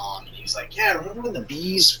with his mom, and he's like, "Yeah, remember when the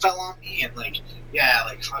bees fell on me?" And like, "Yeah,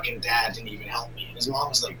 like fucking dad didn't even help me." And his mom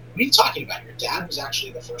was like, "What are you talking about? Your dad was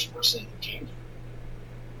actually the first person who came to you."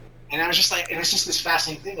 And I was just like, and it's just this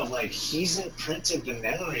fascinating thing of like, he's imprinted the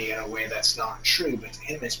memory in a way that's not true, but to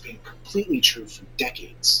him, it's been completely true for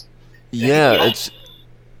decades. Yeah,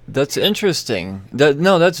 That's interesting.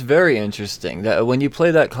 That's very interesting. That when you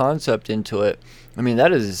play that concept into it, I mean,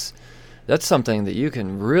 that's something that you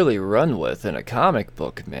can really run with in a comic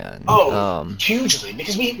book, man. Hugely,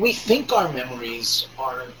 because we think our memories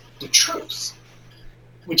are the truth,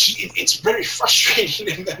 which it's very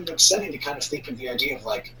frustrating and upsetting to kind of think of the idea of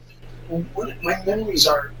like, what my memories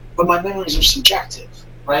are subjective,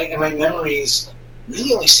 right? And my memories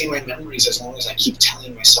really only stay my memories as long as I keep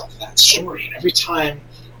telling myself that story. And every time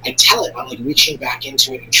I tell it, I'm like reaching back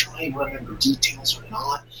into it and trying to remember details or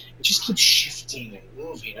not. It just keeps shifting and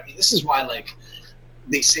moving. I mean, this is why, like,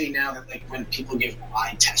 they say now that, like, when people give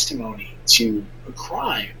eye testimony to a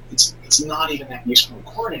crime, it's not even that useful in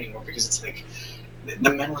court anymore, because it's like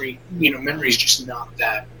the memory is just not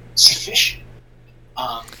that sufficient.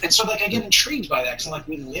 And so, like, I get intrigued by that, because like,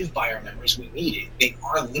 we live by our memories, we need it. They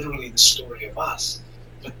are literally the story of us,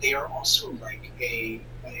 but they are also like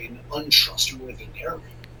an untrustworthy narrative.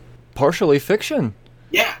 Partially fiction.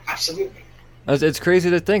 Yeah, absolutely. It's crazy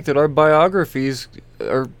to think that our biographies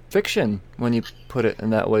are fiction when you put it in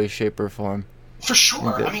that way, shape, or form. For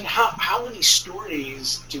sure. Okay. I mean, how many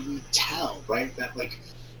stories do we tell, right? That, like,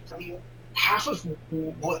 I mean, half of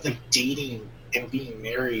what, like, dating and being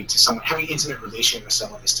married to someone, having an intimate relationship with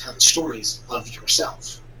someone, is telling stories of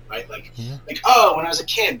yourself, right? Like, oh, when I was a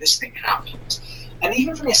kid, this thing happened. And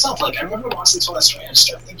even for myself, like, I remember once I told that story, I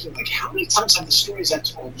started thinking, like, how many times have the stories I've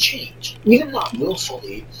told changed? Even not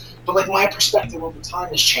willfully, but, like, my perspective over time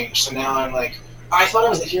has changed. So now I'm like, I thought I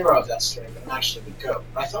was the hero of that story, but I'm actually the goat.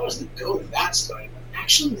 I thought I was the goat of that story, but I'm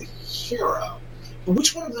actually the hero. But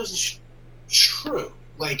which one of those is true?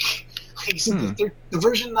 Like the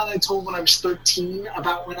version that I told when I was 13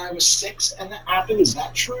 about when I was 6 and that happened, is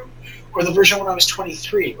that true? Or the version when I was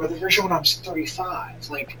 23? Or the version when I was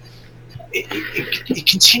 35? Like, it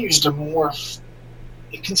continues to morph.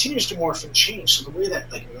 It continues to morph and change. So the way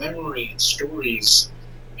that, like, memory and stories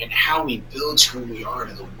and how we build who we are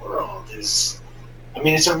to the world is, I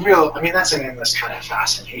mean, that's an endless kind of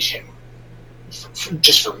fascination,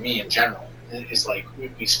 just for me in general. Is like,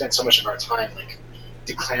 we spend so much of our time, like,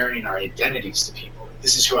 declaring our identities to people.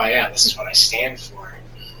 This is who I am. This is what I stand for.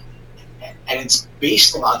 And it's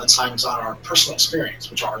based a lot of the times on our personal experience,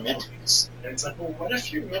 which are our memories. And it's like, well, what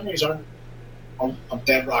if your memories aren't a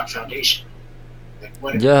bedrock foundation? Like,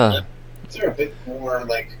 what if they're a bit more,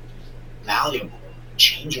 like, malleable,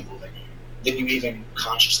 changeable than you even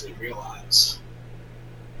consciously realize?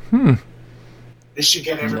 This should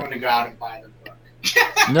get everyone to go out and buy the book.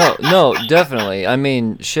 No, definitely. I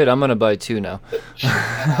mean, shit, I'm gonna buy 2 now.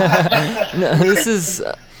 No, this is.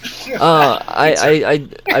 I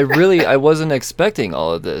wasn't expecting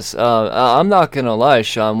all of this. I'm not gonna lie,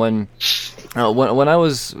 Sean. When I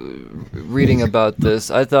was reading about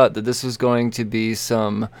this, I thought that this was going to be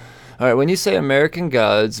some. All right, when you say American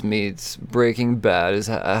Gods meets Breaking Bad is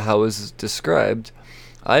how it was described,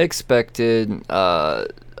 I expected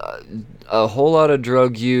a whole lot of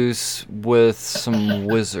drug use with some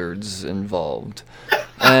wizards involved,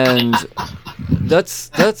 and that's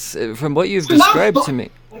from what you've described to me.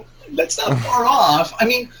 That's not far off. I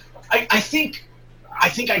mean, I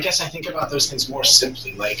guess I think about those things more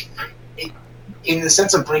simply. Like, in the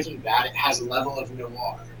sense of Breaking Bad, it has a level of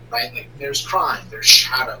noir, right? Like, there's crime, there's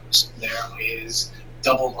shadows, there is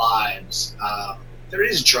double lives, there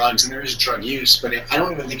is drugs and there is drug use, but I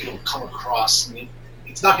don't even think it'll come across. I mean,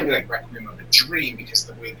 it's not going to be like Requiem of a Dream, because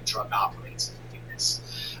the way the drug operates is.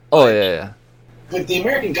 Oh, yeah. But the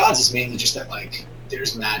American Gods is mainly just that, like,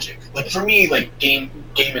 there's magic. Like, for me, like,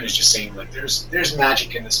 Gaiman is just saying, like, there's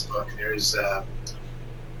magic in this book. There's a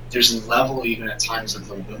level even at times of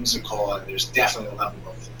the whimsical, and there's definitely a level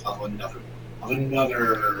of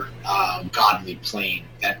another godly plane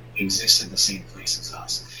that exists in the same place as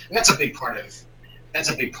us. And that's a big part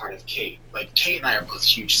of Kate. Like, Kate and I are both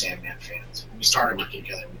huge Sandman fans. When we started working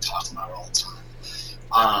together, we talked about it all the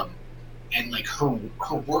time. And, like,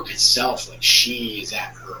 her work itself, like, she is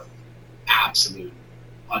at her absolute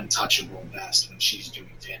untouchable best when she's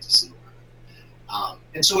doing fantasy work.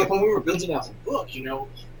 And so, like, when we were building out the book, you know,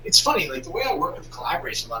 it's funny, like, the way I work with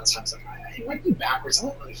collaboration a lot of times, like, it might be backwards, I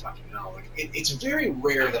don't really fucking know. Like, it's very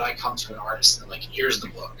rare that I come to an artist and, like, here's the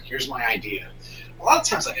book, here's my idea. A lot of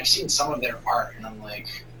times, like, I've seen some of their art and I'm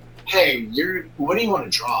like, hey, what do you want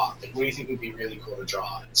to draw? Like, what do you think would be really cool to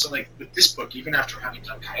draw? And so, like, with this book, even after having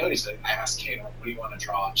done Coyotes, I asked Kate, what do you want to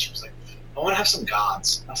draw? And she was like, I want to have some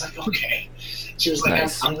gods. I was like, okay. She was like,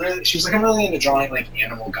 nice. I'm really into drawing, like,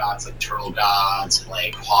 animal gods, like turtle gods and,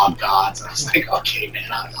 like, hog gods. And I was like, okay, man,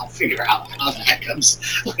 I'll figure out how that comes.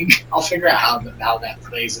 Like, I'll figure out how that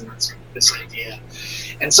plays in this idea.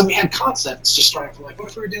 And so we had concepts just starting from like, what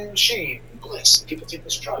if we were dealing with shame and bliss? And people take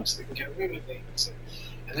these drugs, they can get away with things.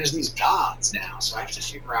 And there's these gods now, so I have to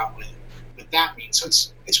figure out what that means. So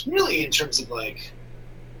it's really in terms of like,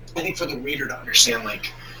 I think for the reader to understand,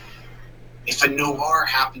 like, if a noir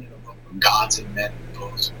happened in a book where gods and men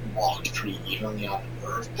both walked pretty evenly on the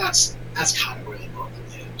earth, that's kind of where the book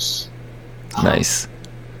lives. Nice.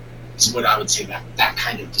 Is what I would say that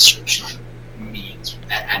kind of description means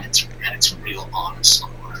at its real honest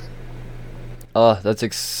core.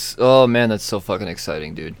 Oh man, that's so fucking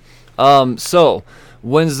exciting, dude. So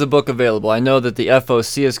when's the book available? I know that the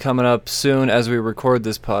FOC is coming up soon as we record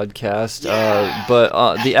this podcast. Yeah,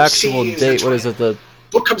 but the actual date, what is it? The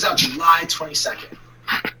book comes out July 22nd.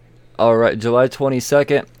 All right, July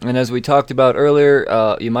 22nd. And as we talked about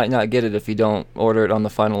earlier, you might not get it if you don't order it on the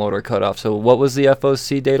final order cutoff. So what was the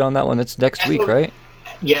FOC date on that one? It's next week, right?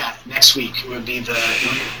 Yeah, next week it would be the.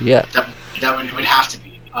 Yeah. It would have to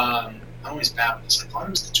be. I'm always bad with this. I thought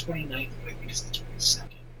it was the 29th, but I think it's the 22nd.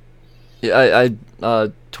 Yeah, I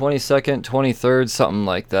 22nd, 23rd, something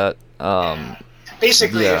like that.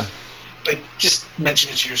 Basically, yeah. Like, just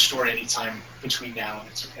mention it to your store anytime between now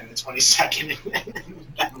and the 22nd.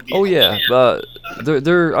 Oh yeah,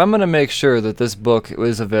 I'm gonna make sure that this book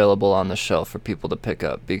is available on the shelf for people to pick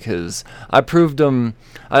up, because I proved them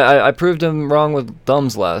wrong with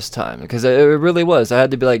Thumbs last time, because it really was. I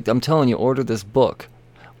had to be like, I'm telling you, order this book,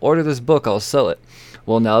 I'll sell it.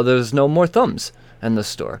 Well, now there's no more Thumbs in the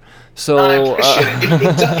store, so I appreciate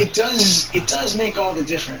it. It does make all the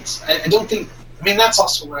difference. I don't think. I mean, that's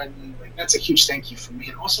also what I mean. Like, that's a huge thank you from me,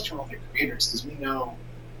 and also to all the creators, because we know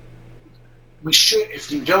we should.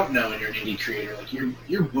 If you don't know, and you're an indie creator, like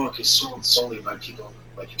your book is sold solely by people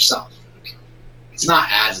like yourself. Like, it's not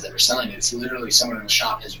ads that are selling it. It's literally someone in the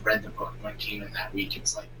shop has read the book when it came in that week.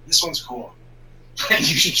 It's like, this one's cool. You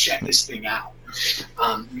should check this thing out.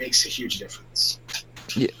 Makes a huge difference.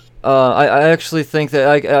 Yeah. I actually think that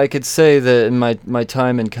I could say that in my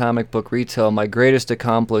time in comic book retail, my greatest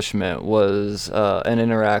accomplishment was an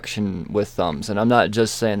interaction with Thumbs. And I'm not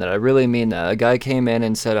just saying that. I really mean that. A guy came in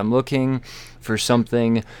and said, I'm looking for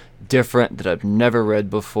something different that I've never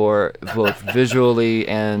read before, both visually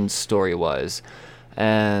and story-wise.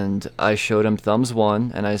 And I showed him Thumbs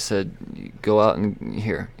 1, and I said, go out and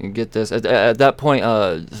here, you get this. At that point,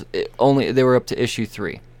 they were up to issue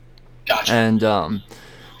 3. Gotcha. And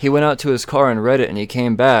he went out to his car and read it, and he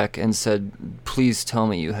came back and said, please tell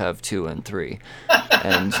me you have 2 and 3.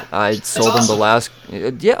 And I sold him the last.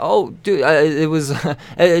 Yeah, oh, dude, it was.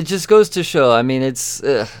 It just goes to show. I mean, it's.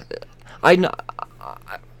 I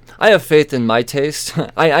have faith in my taste.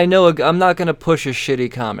 I know I'm not going to push a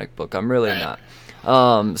shitty comic book. I'm really not.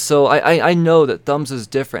 So I know that Thumbs is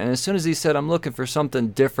different. And as soon as he said, I'm looking for something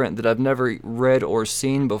different that I've never read or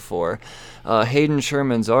seen before, Hayden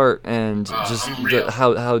Sherman's art and just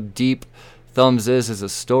how deep Thumbs is as a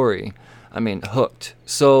story, I mean, hooked.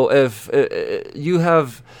 So if you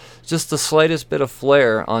have just the slightest bit of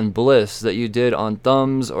flair on Bliss that you did on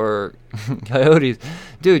Thumbs or Coyotes,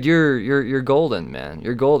 dude, you're golden, man.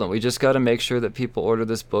 You're golden. We just got to make sure that people order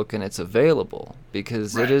this book and it's available,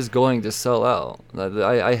 because it is going to sell out.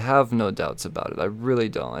 I have no doubts about it. I really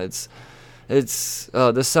don't. This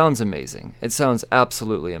sounds amazing. It sounds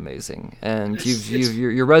absolutely amazing. And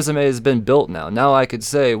your resume has been built now. Now I could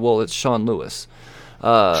say, well, it's Sean Lewis.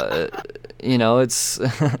 It's.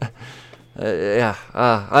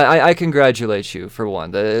 I congratulate you for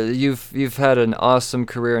one. You've had an awesome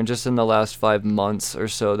career, and just in the last 5 months or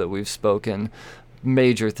so that we've spoken,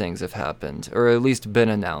 major things have happened, or at least been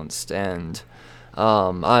announced, and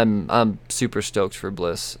I'm super stoked for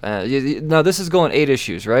Bliss. Now this is going 8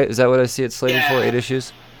 issues, right? Is that what I see it slated for? 8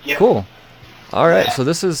 issues. Yeah. Cool. All right, so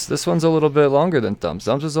this one's a little bit longer than Thumbs.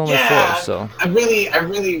 Thumbs is only 4, so. I really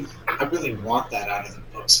want that out of the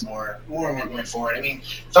books more and more going forward. I mean,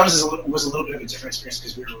 Thumbs was a little bit of a different experience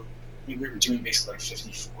because we were doing basically like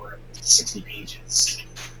 54, 60 pages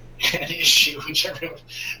an issue, which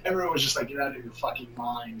everyone was just like, you're out of your fucking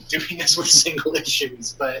mind doing this with single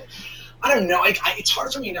issues. But I don't know. It's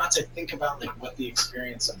hard for me not to think about like what the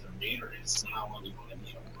experience of the reader is and how long you want to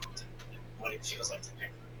be in a world and what it feels like to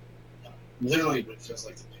pick. Literally what it feels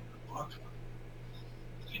like to pick a book.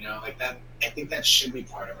 Like that. I think that should be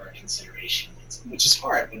part of our consideration, which is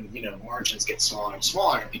hard when margins get smaller and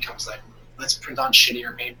smaller. It becomes like, let's print on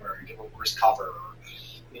shittier paper and give a worse cover,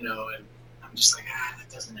 and I'm just like, that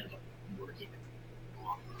doesn't end up working in the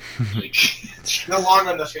long run. Like, in the long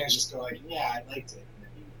run, the fans just go like, yeah, I liked it, and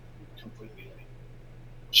then you completely like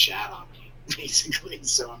shat on me, basically.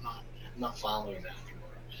 So I'm not following that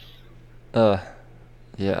anymore.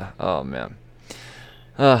 Yeah. Oh man.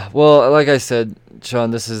 Well, like I said,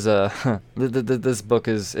 Sean, this is this book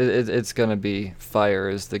is it's gonna be fire,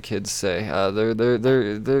 as the kids say.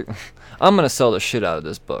 They're I'm gonna sell the shit out of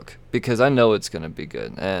this book because I know it's gonna be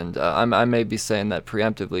good, and I may be saying that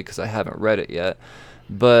preemptively because I haven't read it yet.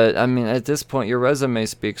 But I mean, at this point, your resume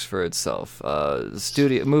speaks for itself.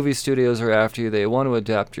 Movie studios are after you; they want to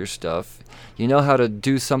adapt your stuff. You know how to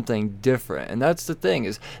do something different, and that's the thing.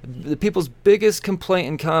 Is the people's biggest complaint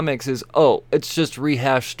in comics is, oh, it's just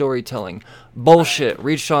rehashed storytelling, bullshit.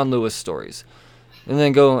 Read Sean Lewis stories, and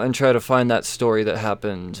then go and try to find that story that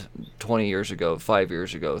happened 20 years ago, 5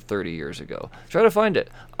 years ago, 30 years ago. Try to find it.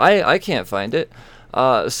 I can't find it.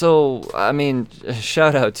 So I mean,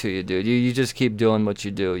 shout out to you, dude. You just keep doing what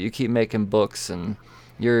you do. You keep making books, and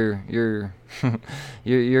you're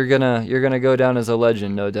you're gonna go down as a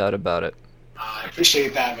legend, no doubt about it. I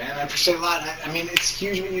appreciate that, man. I appreciate it a lot. I mean, it's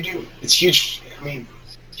huge what you do. It's huge. I mean,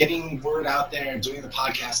 getting word out there, doing the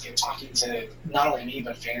podcast, talking to not only me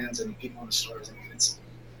but fans and people in the stores. I mean, it's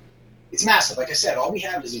massive. Like I said, all we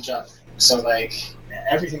have is each other. So like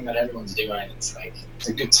everything that everyone's doing, it's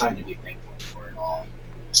a good time to be thankful for it all,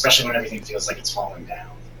 especially when everything feels like it's falling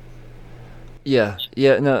down. Yeah.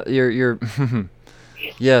 No, you're.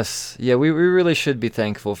 Yes, yeah, we really should be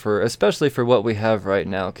thankful especially for what we have right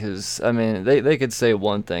now, because, I mean, they could say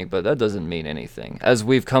one thing, but that doesn't mean anything, as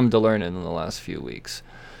we've come to learn in the last few weeks.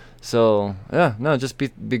 So, yeah, no, just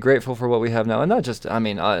be grateful for what we have now, and not just, I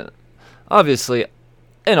mean, obviously,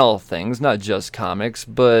 in all things, not just comics,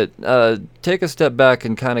 but take a step back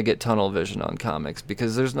and kind of get tunnel vision on comics,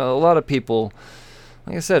 because there's a lot of people,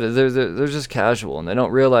 like I said, they're just casual, and they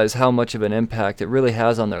don't realize how much of an impact it really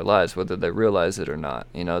has on their lives, whether they realize it or not.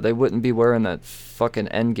 You know, they wouldn't be wearing that fucking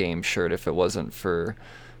Endgame shirt if it wasn't for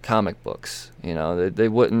comic books. You know, they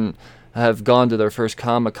wouldn't have gone to their first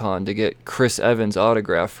Comic-Con to get Chris Evans'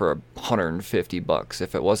 autograph for $150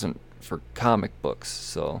 if it wasn't for comic books.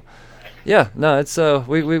 So, yeah, no, it's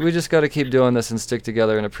we just got to keep doing this and stick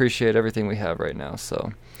together and appreciate everything we have right now.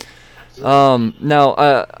 So,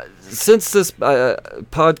 now, since this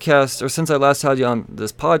podcast, or since I last had you on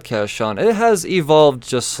this podcast, Sean, it has evolved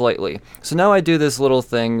just slightly. So now I do this little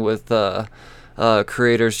thing with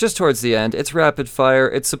creators just towards the end. It's rapid fire.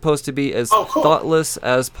 It's supposed to be as thoughtless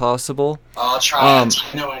as possible. I'll try. I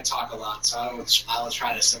know I talk a lot, so I'll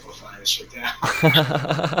try to simplify this shit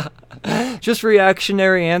down. Just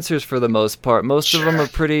reactionary answers for the most part. Most of them are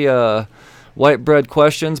pretty white bread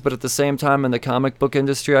questions, but at the same time, in the comic book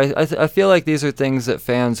industry, I feel like these are things that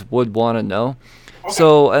fans would want to know. Okay.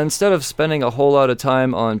 So instead of spending a whole lot of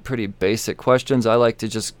time on pretty basic questions, I like to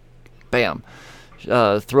just, bam,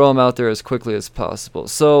 throw them out there as quickly as possible.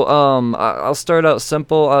 So I'll start out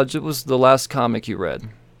simple. What was the last comic you read?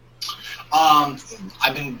 I've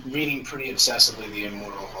been reading pretty obsessively the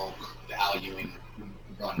Immortal Hulk, the Al Ewing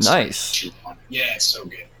run. Nice. Yeah, it's so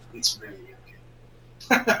good. It's really good.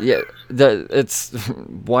 Yeah, it's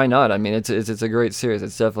why not? I mean, it's a great series.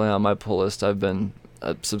 It's definitely on my pull list. I've been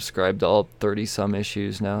subscribed to all 30 some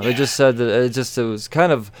issues now. Yeah. They just said that it was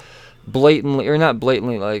kind of blatantly, or not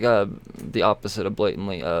blatantly, like the opposite of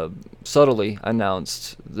blatantly, subtly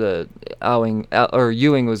announced that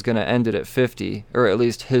Ewing was going to end it at 50, or at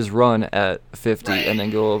least his run at 50, right, and then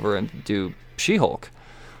go over and do She-Hulk.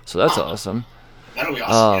 So that's awesome. That'll be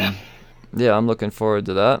awesome. Yeah, I'm looking forward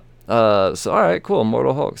to that. So all right, cool.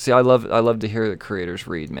 Immortal Hulk. See, I love to hear the creators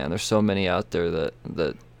read, man. There's so many out there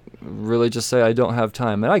that really just say I don't have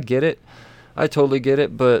time, and I get it. I totally get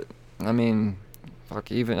it, but I mean, fuck,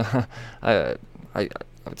 even I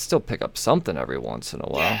would still pick up something every once in a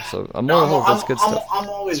while. Yeah. So Immortal Hulk, that's good stuff. I'm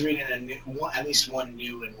always reading at least one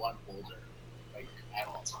new and one older, like at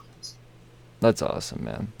all times. That's awesome,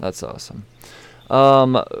 man. That's awesome.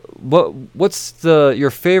 What's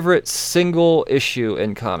your favorite single issue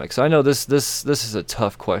in comics? I know this is a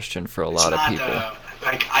tough question for a lot of people.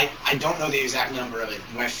 I don't know the exact number of it.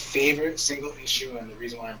 My favorite single issue, and the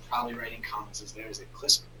reason why I'm probably writing comics, is there's a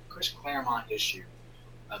Chris Claremont issue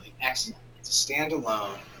of the X-Men. It's a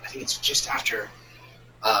standalone. I think it's just after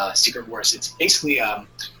Secret Wars. It's basically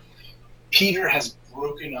Peter has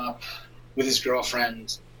broken up with his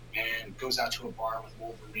girlfriend and goes out to a bar with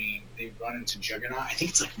Wolverine. They run into Juggernaut. I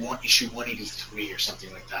think it's like issue 183 or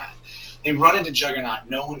something like that. They run into Juggernaut.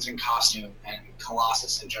 No one's in costume, and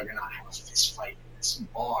Colossus and Juggernaut have a fist fight in this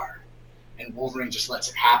bar. And Wolverine just lets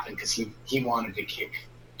it happen because he wanted to kick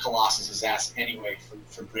Colossus's ass anyway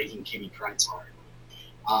for breaking Kitty Pryde's heart.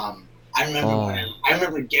 I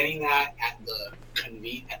remember getting that at the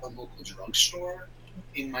local drugstore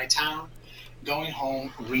in my town, going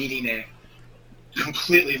home, reading it,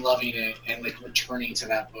 completely loving it, and like returning to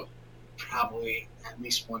that book probably at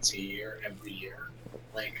least once a year, every year.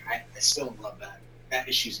 Like I still love that. That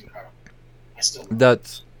issue's incredible. I still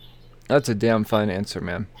love That's a damn fine answer,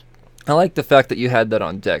 man. I like the fact that you had that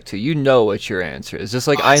on deck too. You know what your answer is, just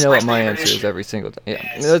like I know what my answer is every single time. Yeah,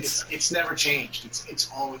 it's never changed.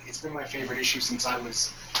 It's been my favorite issue since I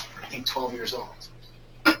was, I think, 12 years old.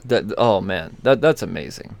 That's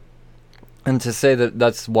amazing. And to say that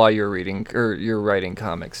that's why you're reading or you're writing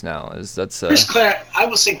comics now I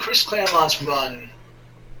will say Chris Claremont's run.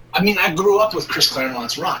 I mean, I grew up with Chris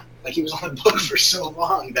Claremont's run. Like he was on the book for so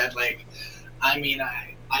long that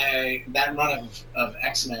that run of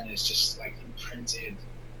X-Men is just like imprinted.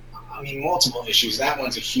 I mean, multiple issues. That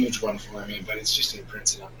one's a huge one for me, but it's just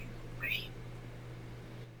imprinted on me.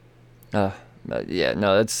 Yeah,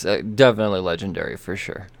 no, it's definitely legendary for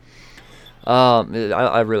sure.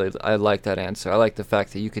 I like that answer. I like the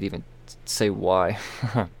fact that you could even say why.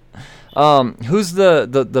 Who's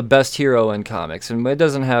the best hero in comics? And it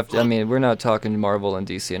doesn't have to. I mean, we're not talking Marvel and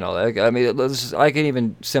DC and all that. I mean, I can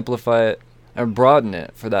even simplify it and broaden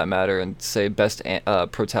it for that matter, and say best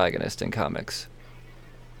protagonist in comics.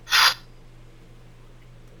 I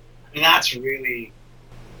mean,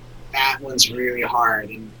 that one's really hard,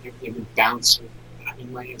 and it would bounce. I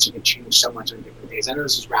mean, my answer would change so much on different days. I know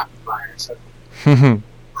this is rapid fire, so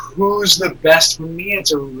who's the best? For me,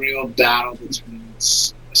 it's a real battle between,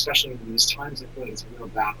 especially in these times, I feel like it's a real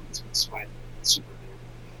battle between Spider-Man and Superman.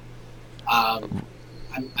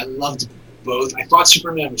 I loved both. I thought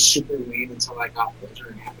Superman was super lame until I got older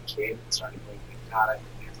and had a kid and started like thinking about it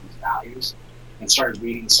and these values, and started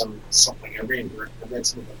reading something. I read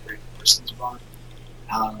some of the Grant Morrison's run,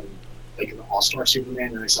 like the All-Star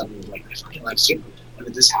Superman, and I suddenly was like, I fucking like Superman. When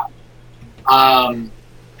did this happen? And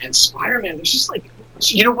Spider-Man, there's just like,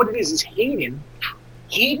 you know what it is Hayden.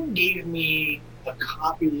 Hayden gave me a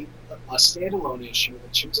copy of a standalone issue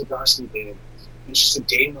that Chip Zdarsky did. It's just a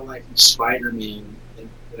day in the life of Spider-Man, and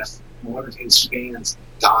one of his fans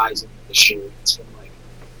dies in the issue. It's been like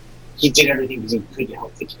he did everything he could to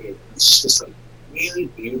help the kid. It's just this like really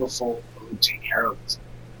beautiful ode to heroism.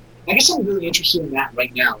 I guess I'm really interested in that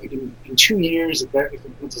right now. Like in 2 years, if it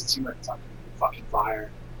doesn't seem like it's on fucking fire,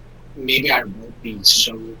 maybe I won't be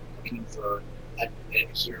so looking for a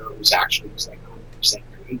hero who's actually just like 100%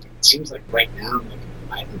 great. It seems like right now, like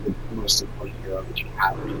I think the most important hero that you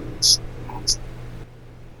have is the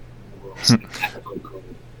world's ethical code.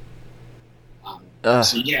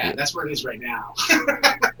 So yeah, that's where it is right now.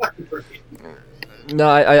 No,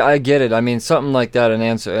 I get it. I mean, something like that, an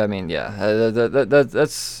answer. I mean, yeah,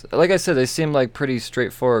 that's like I said. They seem like pretty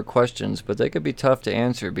straightforward questions, but they could be tough to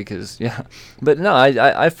answer because, yeah. But no,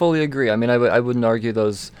 I fully agree. I mean, I wouldn't argue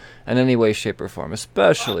those in any way, shape, or form,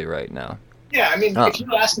 especially right now. Yeah, I mean, if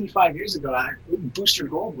you asked me 5 years ago, Booster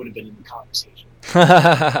Gold would have been in the conversation.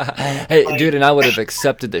 Hey, like, dude, and I would have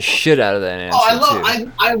accepted the shit out of that answer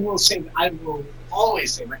too. I will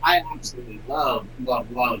always say, like, I absolutely love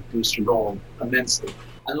Booster Gold immensely.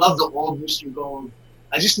 I love the old Booster Gold.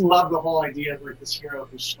 I just love the whole idea of like this hero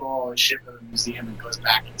who's stole a ship from a museum and goes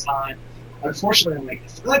back in time. Unfortunately, I'm like, I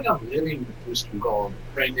feel like I'm living with Booster Gold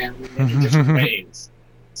right now in different ways.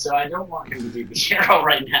 So I don't want him to be the hero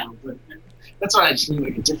right now, but that's why I just need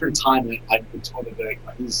like a different time. I would totally be like,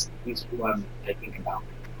 he's who I think about.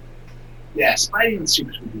 Yeah, Spidey and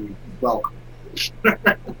Super would be welcome.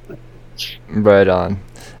 Right on.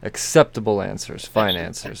 Acceptable answers. Fine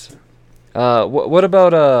answers. What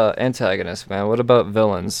about antagonists, man? What about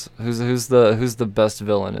villains? Who's the best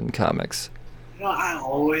villain in comics? You know, I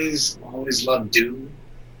always loved Doom.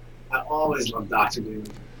 I always loved Dr. Doom.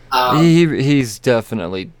 He's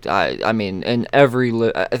definitely. I mean, in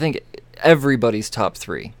I think everybody's top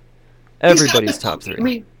three. Everybody's top three. I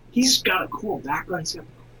mean, he's got a cool background. He's got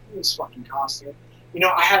the coolest fucking costume. You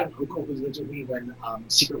know, I had an uncle who lived with me when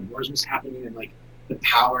Secret Wars was happening, and like the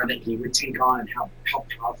power that he would take on and how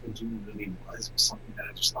powerful Doom really was something that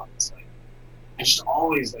I just thought was like. I just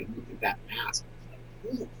always like looked at that mask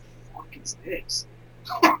and was like, who the fuck is this?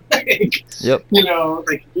 Like, yep. You know,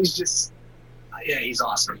 like he's just. Yeah, he's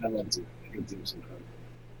awesome. I love Doom. I think Doom's incredible.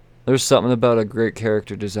 There's something about a great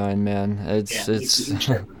character design, man. It's he's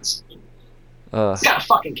got a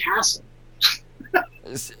fucking castle.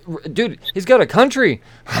 Dude, he's got a country.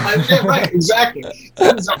 Yeah, right, exactly.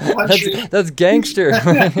 That's gangster.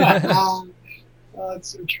 Oh, that's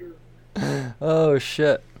so true. Oh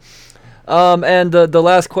shit. And the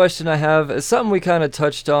last question I have is something we kind of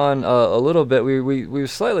touched on a little bit. We were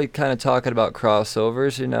slightly kind of talking about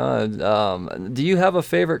crossovers, you know. Do you have a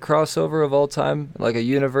favorite crossover of all time, like a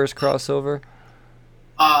universe crossover?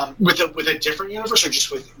 With a different universe, or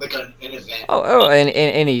just with like an event? Oh,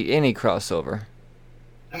 any crossover.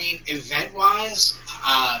 I mean, event-wise,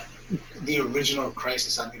 the original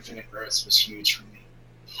Crisis on Infinite Earths was huge for me.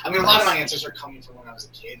 I mean, a lot of my answers are coming from when I was a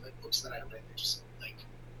kid, like books that I read that just like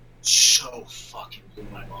so fucking blew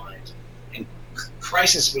my mind. And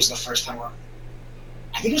Crisis was the first time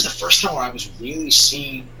I think it was the first time where I was really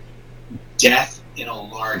seeing death in a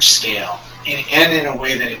large scale, and in a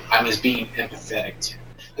way that I was being empathetic to.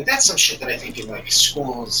 Like, that's some shit that I think in like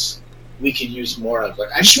schools we could use more of.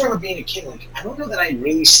 Like, I just remember being a kid. Like, I don't know that I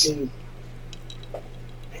really seen.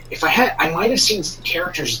 If I had, I might have seen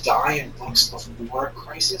characters die in books before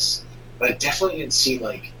Crisis, but I definitely didn't see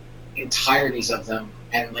like entireties of them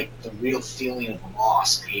and like the real feeling of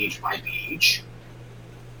loss page by page.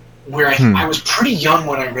 Where I was pretty young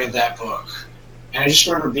when I read that book, and I just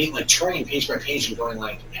remember being like turning page by page and going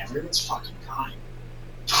like, everyone's fucking dying.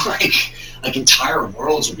 like entire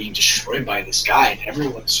worlds were being destroyed by this guy, and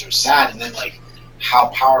everyone's so sad. And then like how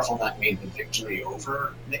powerful that made the victory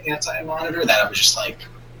over the Anti-Monitor, that I was just like,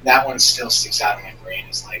 that one still sticks out in my brain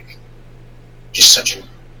as like just such an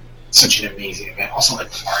amazing event. Also,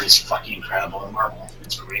 like, the art is fucking incredible, and Marvel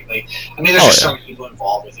it's great. Like, I mean, there's just so many people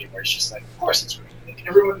involved with it where it's just like, of course it's great. Like,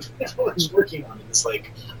 everyone's working on it. It's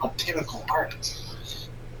like a pinnacle art.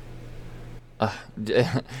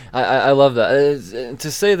 I love that.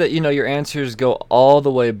 To say that, you know, your answers go all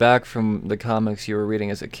the way back from the comics you were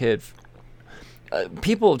reading as a kid.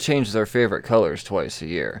 People change their favorite colors twice a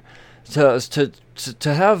year. To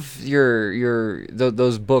have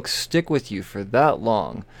those books stick with you for that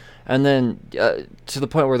long, and then to the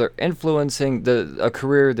point where they're influencing a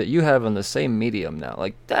career that you have in the same medium now,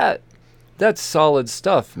 like that's solid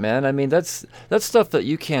stuff, man. I mean, that's stuff that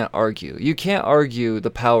you can't argue. You can't argue the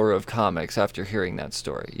power of comics after hearing that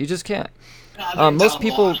story. You just can't. Most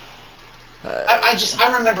people.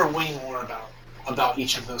 I remember way more about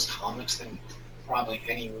each of those comics than probably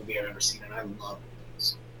any movie I've ever seen, and I love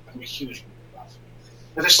movies. I'm a huge movie buff.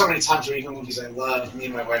 But there's so many times where even movies I love, me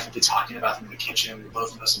and my wife would be talking about them in the kitchen, and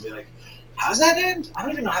both of us would be like, how's that end? I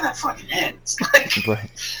don't even know how that fucking ends. Like,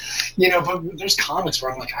 right. You know, but there's comics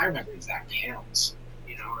where I'm like, I remember exact panels.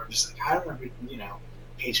 You know, or I'm just like, I remember, you know,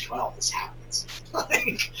 page 12, this happens.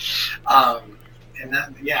 Like, and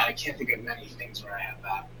that, yeah, I can't think of many things where I have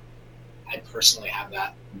that. I personally have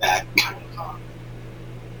that kind of,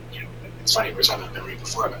 you know, it's funny, we're talking about memory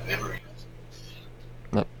before, but memory.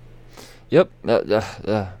 Yep.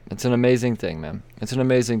 It's an amazing thing, man. It's an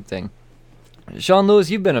amazing thing. Sean Lewis,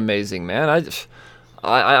 you've been amazing, man.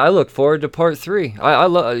 I look forward to part 3. I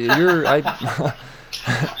love you're. I'm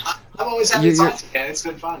always happy to talk to you. It's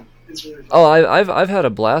been fun. It's really fun. Oh, I've had a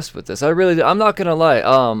blast with this. I'm not gonna lie.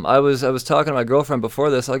 I was talking to my girlfriend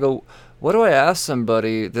before this. I go, what do I ask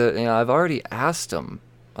somebody that, you know, I've already asked them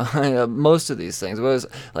most of these things. It was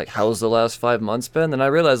like, how's the last 5 months been? And I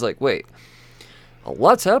realized, like, wait, a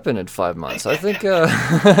lot's happened in 5 months. I think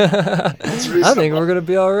I think we're gonna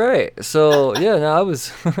be all right. So yeah, no, I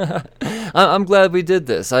was. I'm glad we did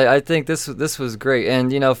this. I think this was great.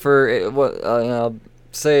 And, you know, for what I'll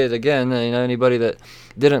say it again. You know, anybody that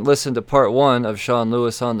didn't listen to part 1 of Sean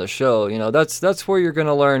Lewis on the show, you know, that's where you're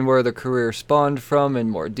gonna learn where the career spawned from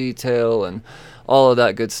in more detail and all of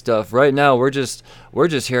that good stuff. Right now, we're just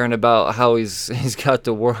hearing about how he's got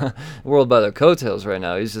the world by the coattails right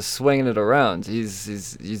now. He's just swinging it around.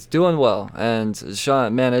 He's doing well. And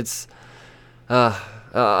Sean, man, it's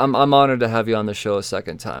I'm honored to have you on the show a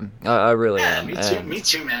second time. I really am. Me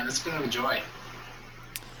too, man. It's been a joy.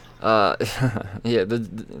 Yeah,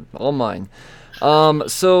 all mine.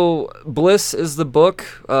 So Bliss is the book.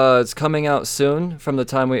 It's coming out soon from the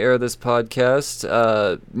time we air this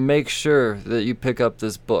podcast. Make sure that you pick up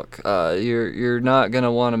this book. You're not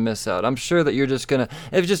gonna want to miss out. I'm sure that you're just gonna,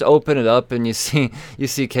 if you just open it up and you see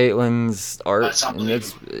Caitlin's art, and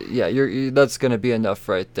it's that's gonna be enough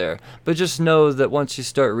right there. But just know that once you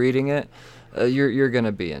start reading it, you're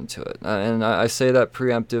gonna be into it, and I say that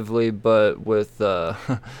preemptively, but with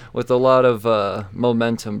with a lot of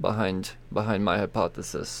momentum behind my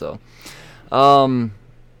hypothesis. So,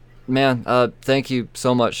 man, thank you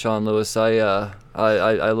so much, Sean Lewis.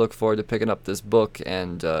 I look forward to picking up this book,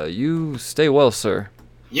 and you stay well, sir.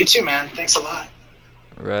 You too, man. Thanks a lot.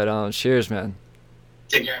 Right on. Cheers, man.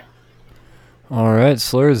 Take care. All right,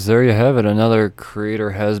 slurs, there you have it. Another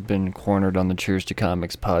creator has been cornered on the Cheers to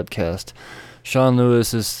Comics podcast. Sean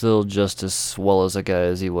Lewis is still just as swell as a guy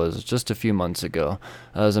as he was just a few months ago.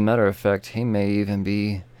 As a matter of fact, he may even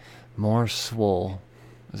be more swole.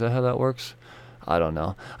 Is that how that works? I don't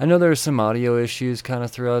know. I know there's some audio issues kind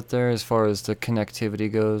of throughout there as far as the connectivity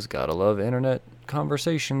goes. Gotta love internet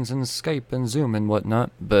conversations and Skype and Zoom and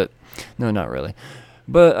whatnot, but no, not really.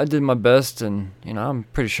 But I did my best, and I'm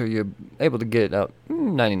pretty sure you're able to get out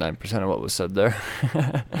 99% of what was said there.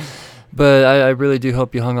 But I really do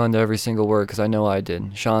hope you hung on to every single word, because I know I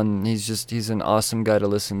did. Sean, he's an awesome guy to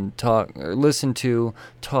listen to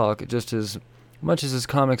talk just as much as his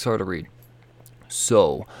comics are to read.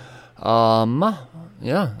 So,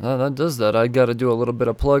 yeah, that does that. I got to do a little bit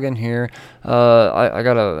of plug-in here.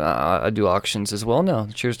 I do auctions as well now.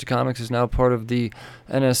 Cheers to Comics is now part of the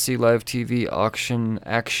NSC Live TV auction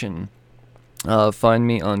action. Find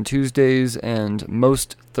me on Tuesdays and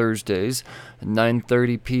most Thursdays,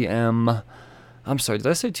 9:30 p.m. I'm sorry, did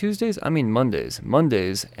I say Tuesdays? I mean Mondays.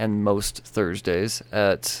 Mondays and most Thursdays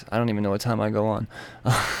at, I don't even know what time I go on,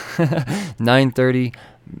 9:30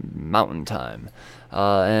 Mountain Time.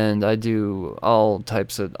 And I do all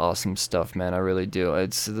types of awesome stuff, man. I really do.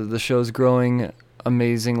 The show's growing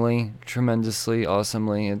amazingly, tremendously,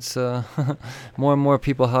 awesomely. It's more and more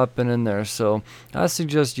people hopping in there, so I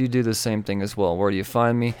suggest you do the same thing as well. Where do you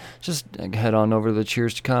find me? Just head on over to the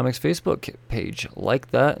Cheers to Comics Facebook page,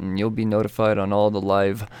 like that, and you'll be notified on all the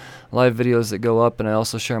live videos that go up. And I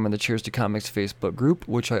also share them in the Cheers to Comics Facebook group,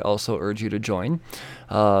 which I also urge you to join.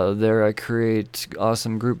 There I create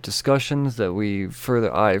awesome group discussions that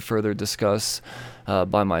I further discuss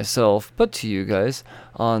by myself, but to you guys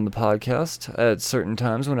on the podcast at certain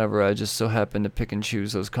times whenever I just so happen to pick and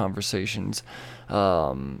choose those conversations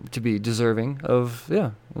to be deserving of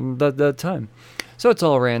that time. So it's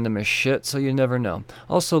all random as shit, so you never know.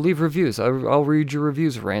 Also, leave reviews. I'll read your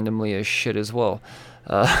reviews randomly as shit as well.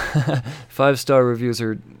 5-star reviews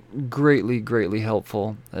are greatly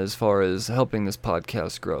helpful as far as helping this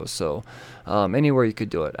podcast grow. So anywhere you could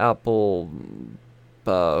do it, Apple,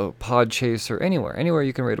 Podchaser, anywhere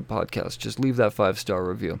you can rate a podcast, just leave that 5-star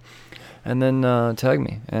review, and then tag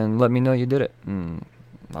me and let me know you did it, and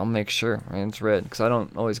I'll make sure it's read, because I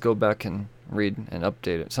don't always go back and read and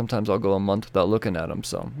update it. Sometimes I'll go a month without looking at them,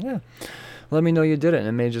 so yeah, let me know you did it, and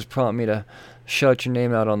it may just prompt me to shout your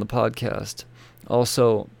name out on the podcast.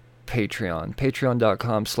 Also,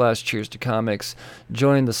 patreon.com/cheers to comics.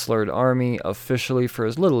 Join the Slurred Army officially for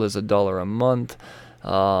as little as $1 a month.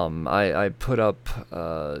 I put up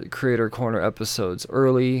Creator Corner episodes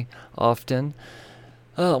early, often,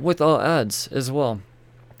 with all ads as well.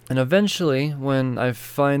 And eventually, when I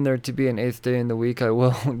find there to be an 8th day in the week, I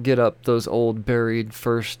will get up those old buried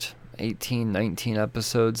first 18, 19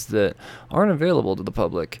 episodes that aren't available to the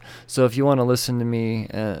public. So if you want to listen to me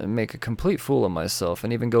make a complete fool of myself,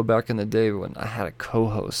 and even go back in the day when I had a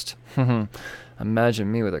co-host.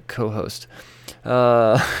 Imagine me with a co-host.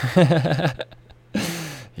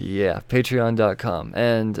 Yeah, patreon.com.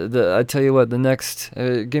 And I tell you what, the next,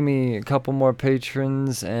 give me a couple more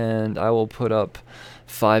patrons, and I will put up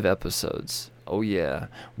 5 episodes. Oh yeah.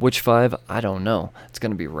 Which 5? I don't know. It's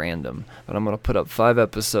going to be random. But I'm going to put up 5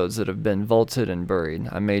 episodes that have been vaulted and buried.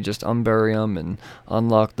 I may just unbury them and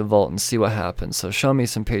unlock the vault and see what happens. So show me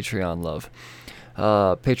some Patreon love.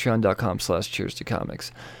 Patreon.com/cheers to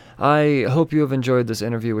comics. I hope you have enjoyed this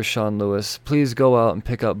interview with Sean Lewis. Please go out and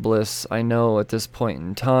pick up Bliss. I know at this point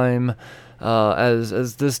in time,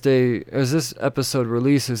 as this episode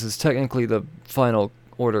releases, is technically the final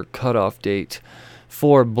order cutoff date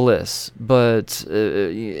for Bliss. But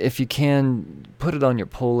if you can, put it on your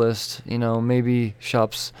pull list. Maybe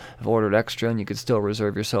shops have ordered extra and you could still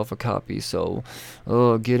reserve yourself a copy. So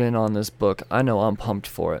get in on this book. I know I'm pumped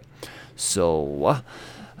for it. So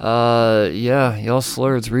yeah, y'all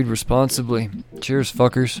slurs, read responsibly. Cheers,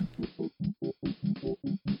 fuckers.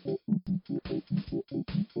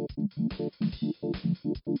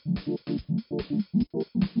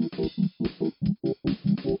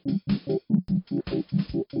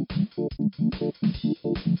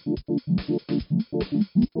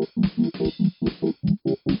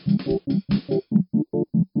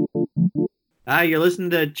 You're listening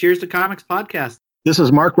to Cheers to Comics podcast. This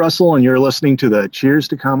is Mark Russell, and you're listening to the Cheers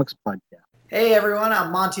to Comics podcast. Hey, everyone.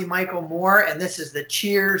 I'm Monty Michael Moore, and this is the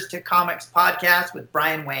Cheers to Comics podcast with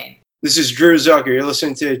Brian Wayne. This is Drew Zucker. You're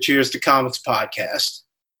listening to the Cheers to Comics podcast.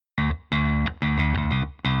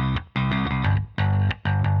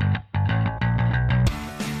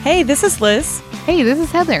 Hey, this is Liz. Hey, this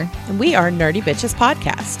is Heather. And we are Nerdy Bitches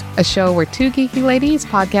Podcast, a show where 2 geeky ladies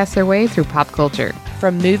podcast their way through pop culture.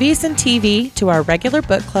 From movies and TV to our regular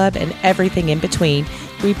book club and everything in between,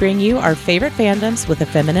 we bring you our favorite fandoms with a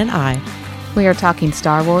feminine eye. We are talking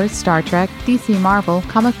Star Wars, Star Trek, DC, Marvel,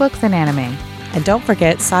 comic books, and anime. And don't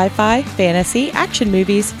forget sci-fi, fantasy, action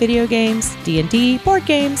movies, video games, D&D, board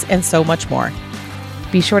games, and so much more.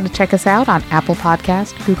 Be sure to check us out on Apple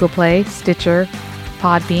Podcast, Google Play, Stitcher,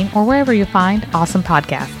 Podbean, or wherever you find awesome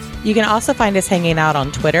podcasts. You can also find us hanging out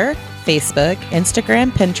on Twitter, Facebook,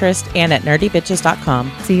 Instagram, Pinterest, and at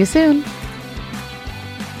nerdybitches.com. See you soon.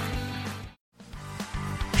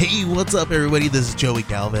 Hey, what's up, everybody? This is Joey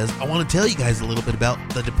Galvez. I want to tell you guys a little bit about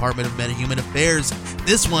the Department of Metahuman Affairs.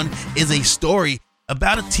 This one is a story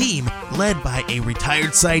about a team led by a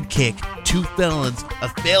retired sidekick, 2 felons, a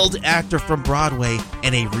failed actor from Broadway,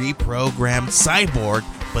 and a reprogrammed cyborg.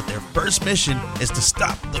 But their first mission is to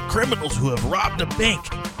stop the criminals who have robbed a bank,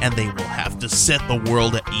 and they will have to set the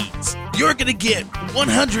world at ease. You're going to get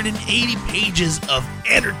 180 pages of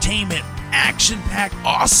entertainment, action-packed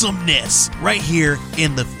awesomeness right here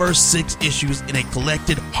in the first 6 issues in a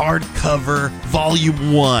collected hardcover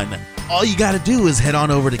volume 1. All you got to do is head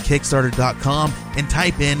on over to Kickstarter.com and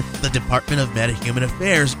type in the Department of Metahuman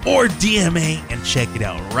Affairs or DMA and check it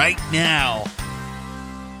out right now.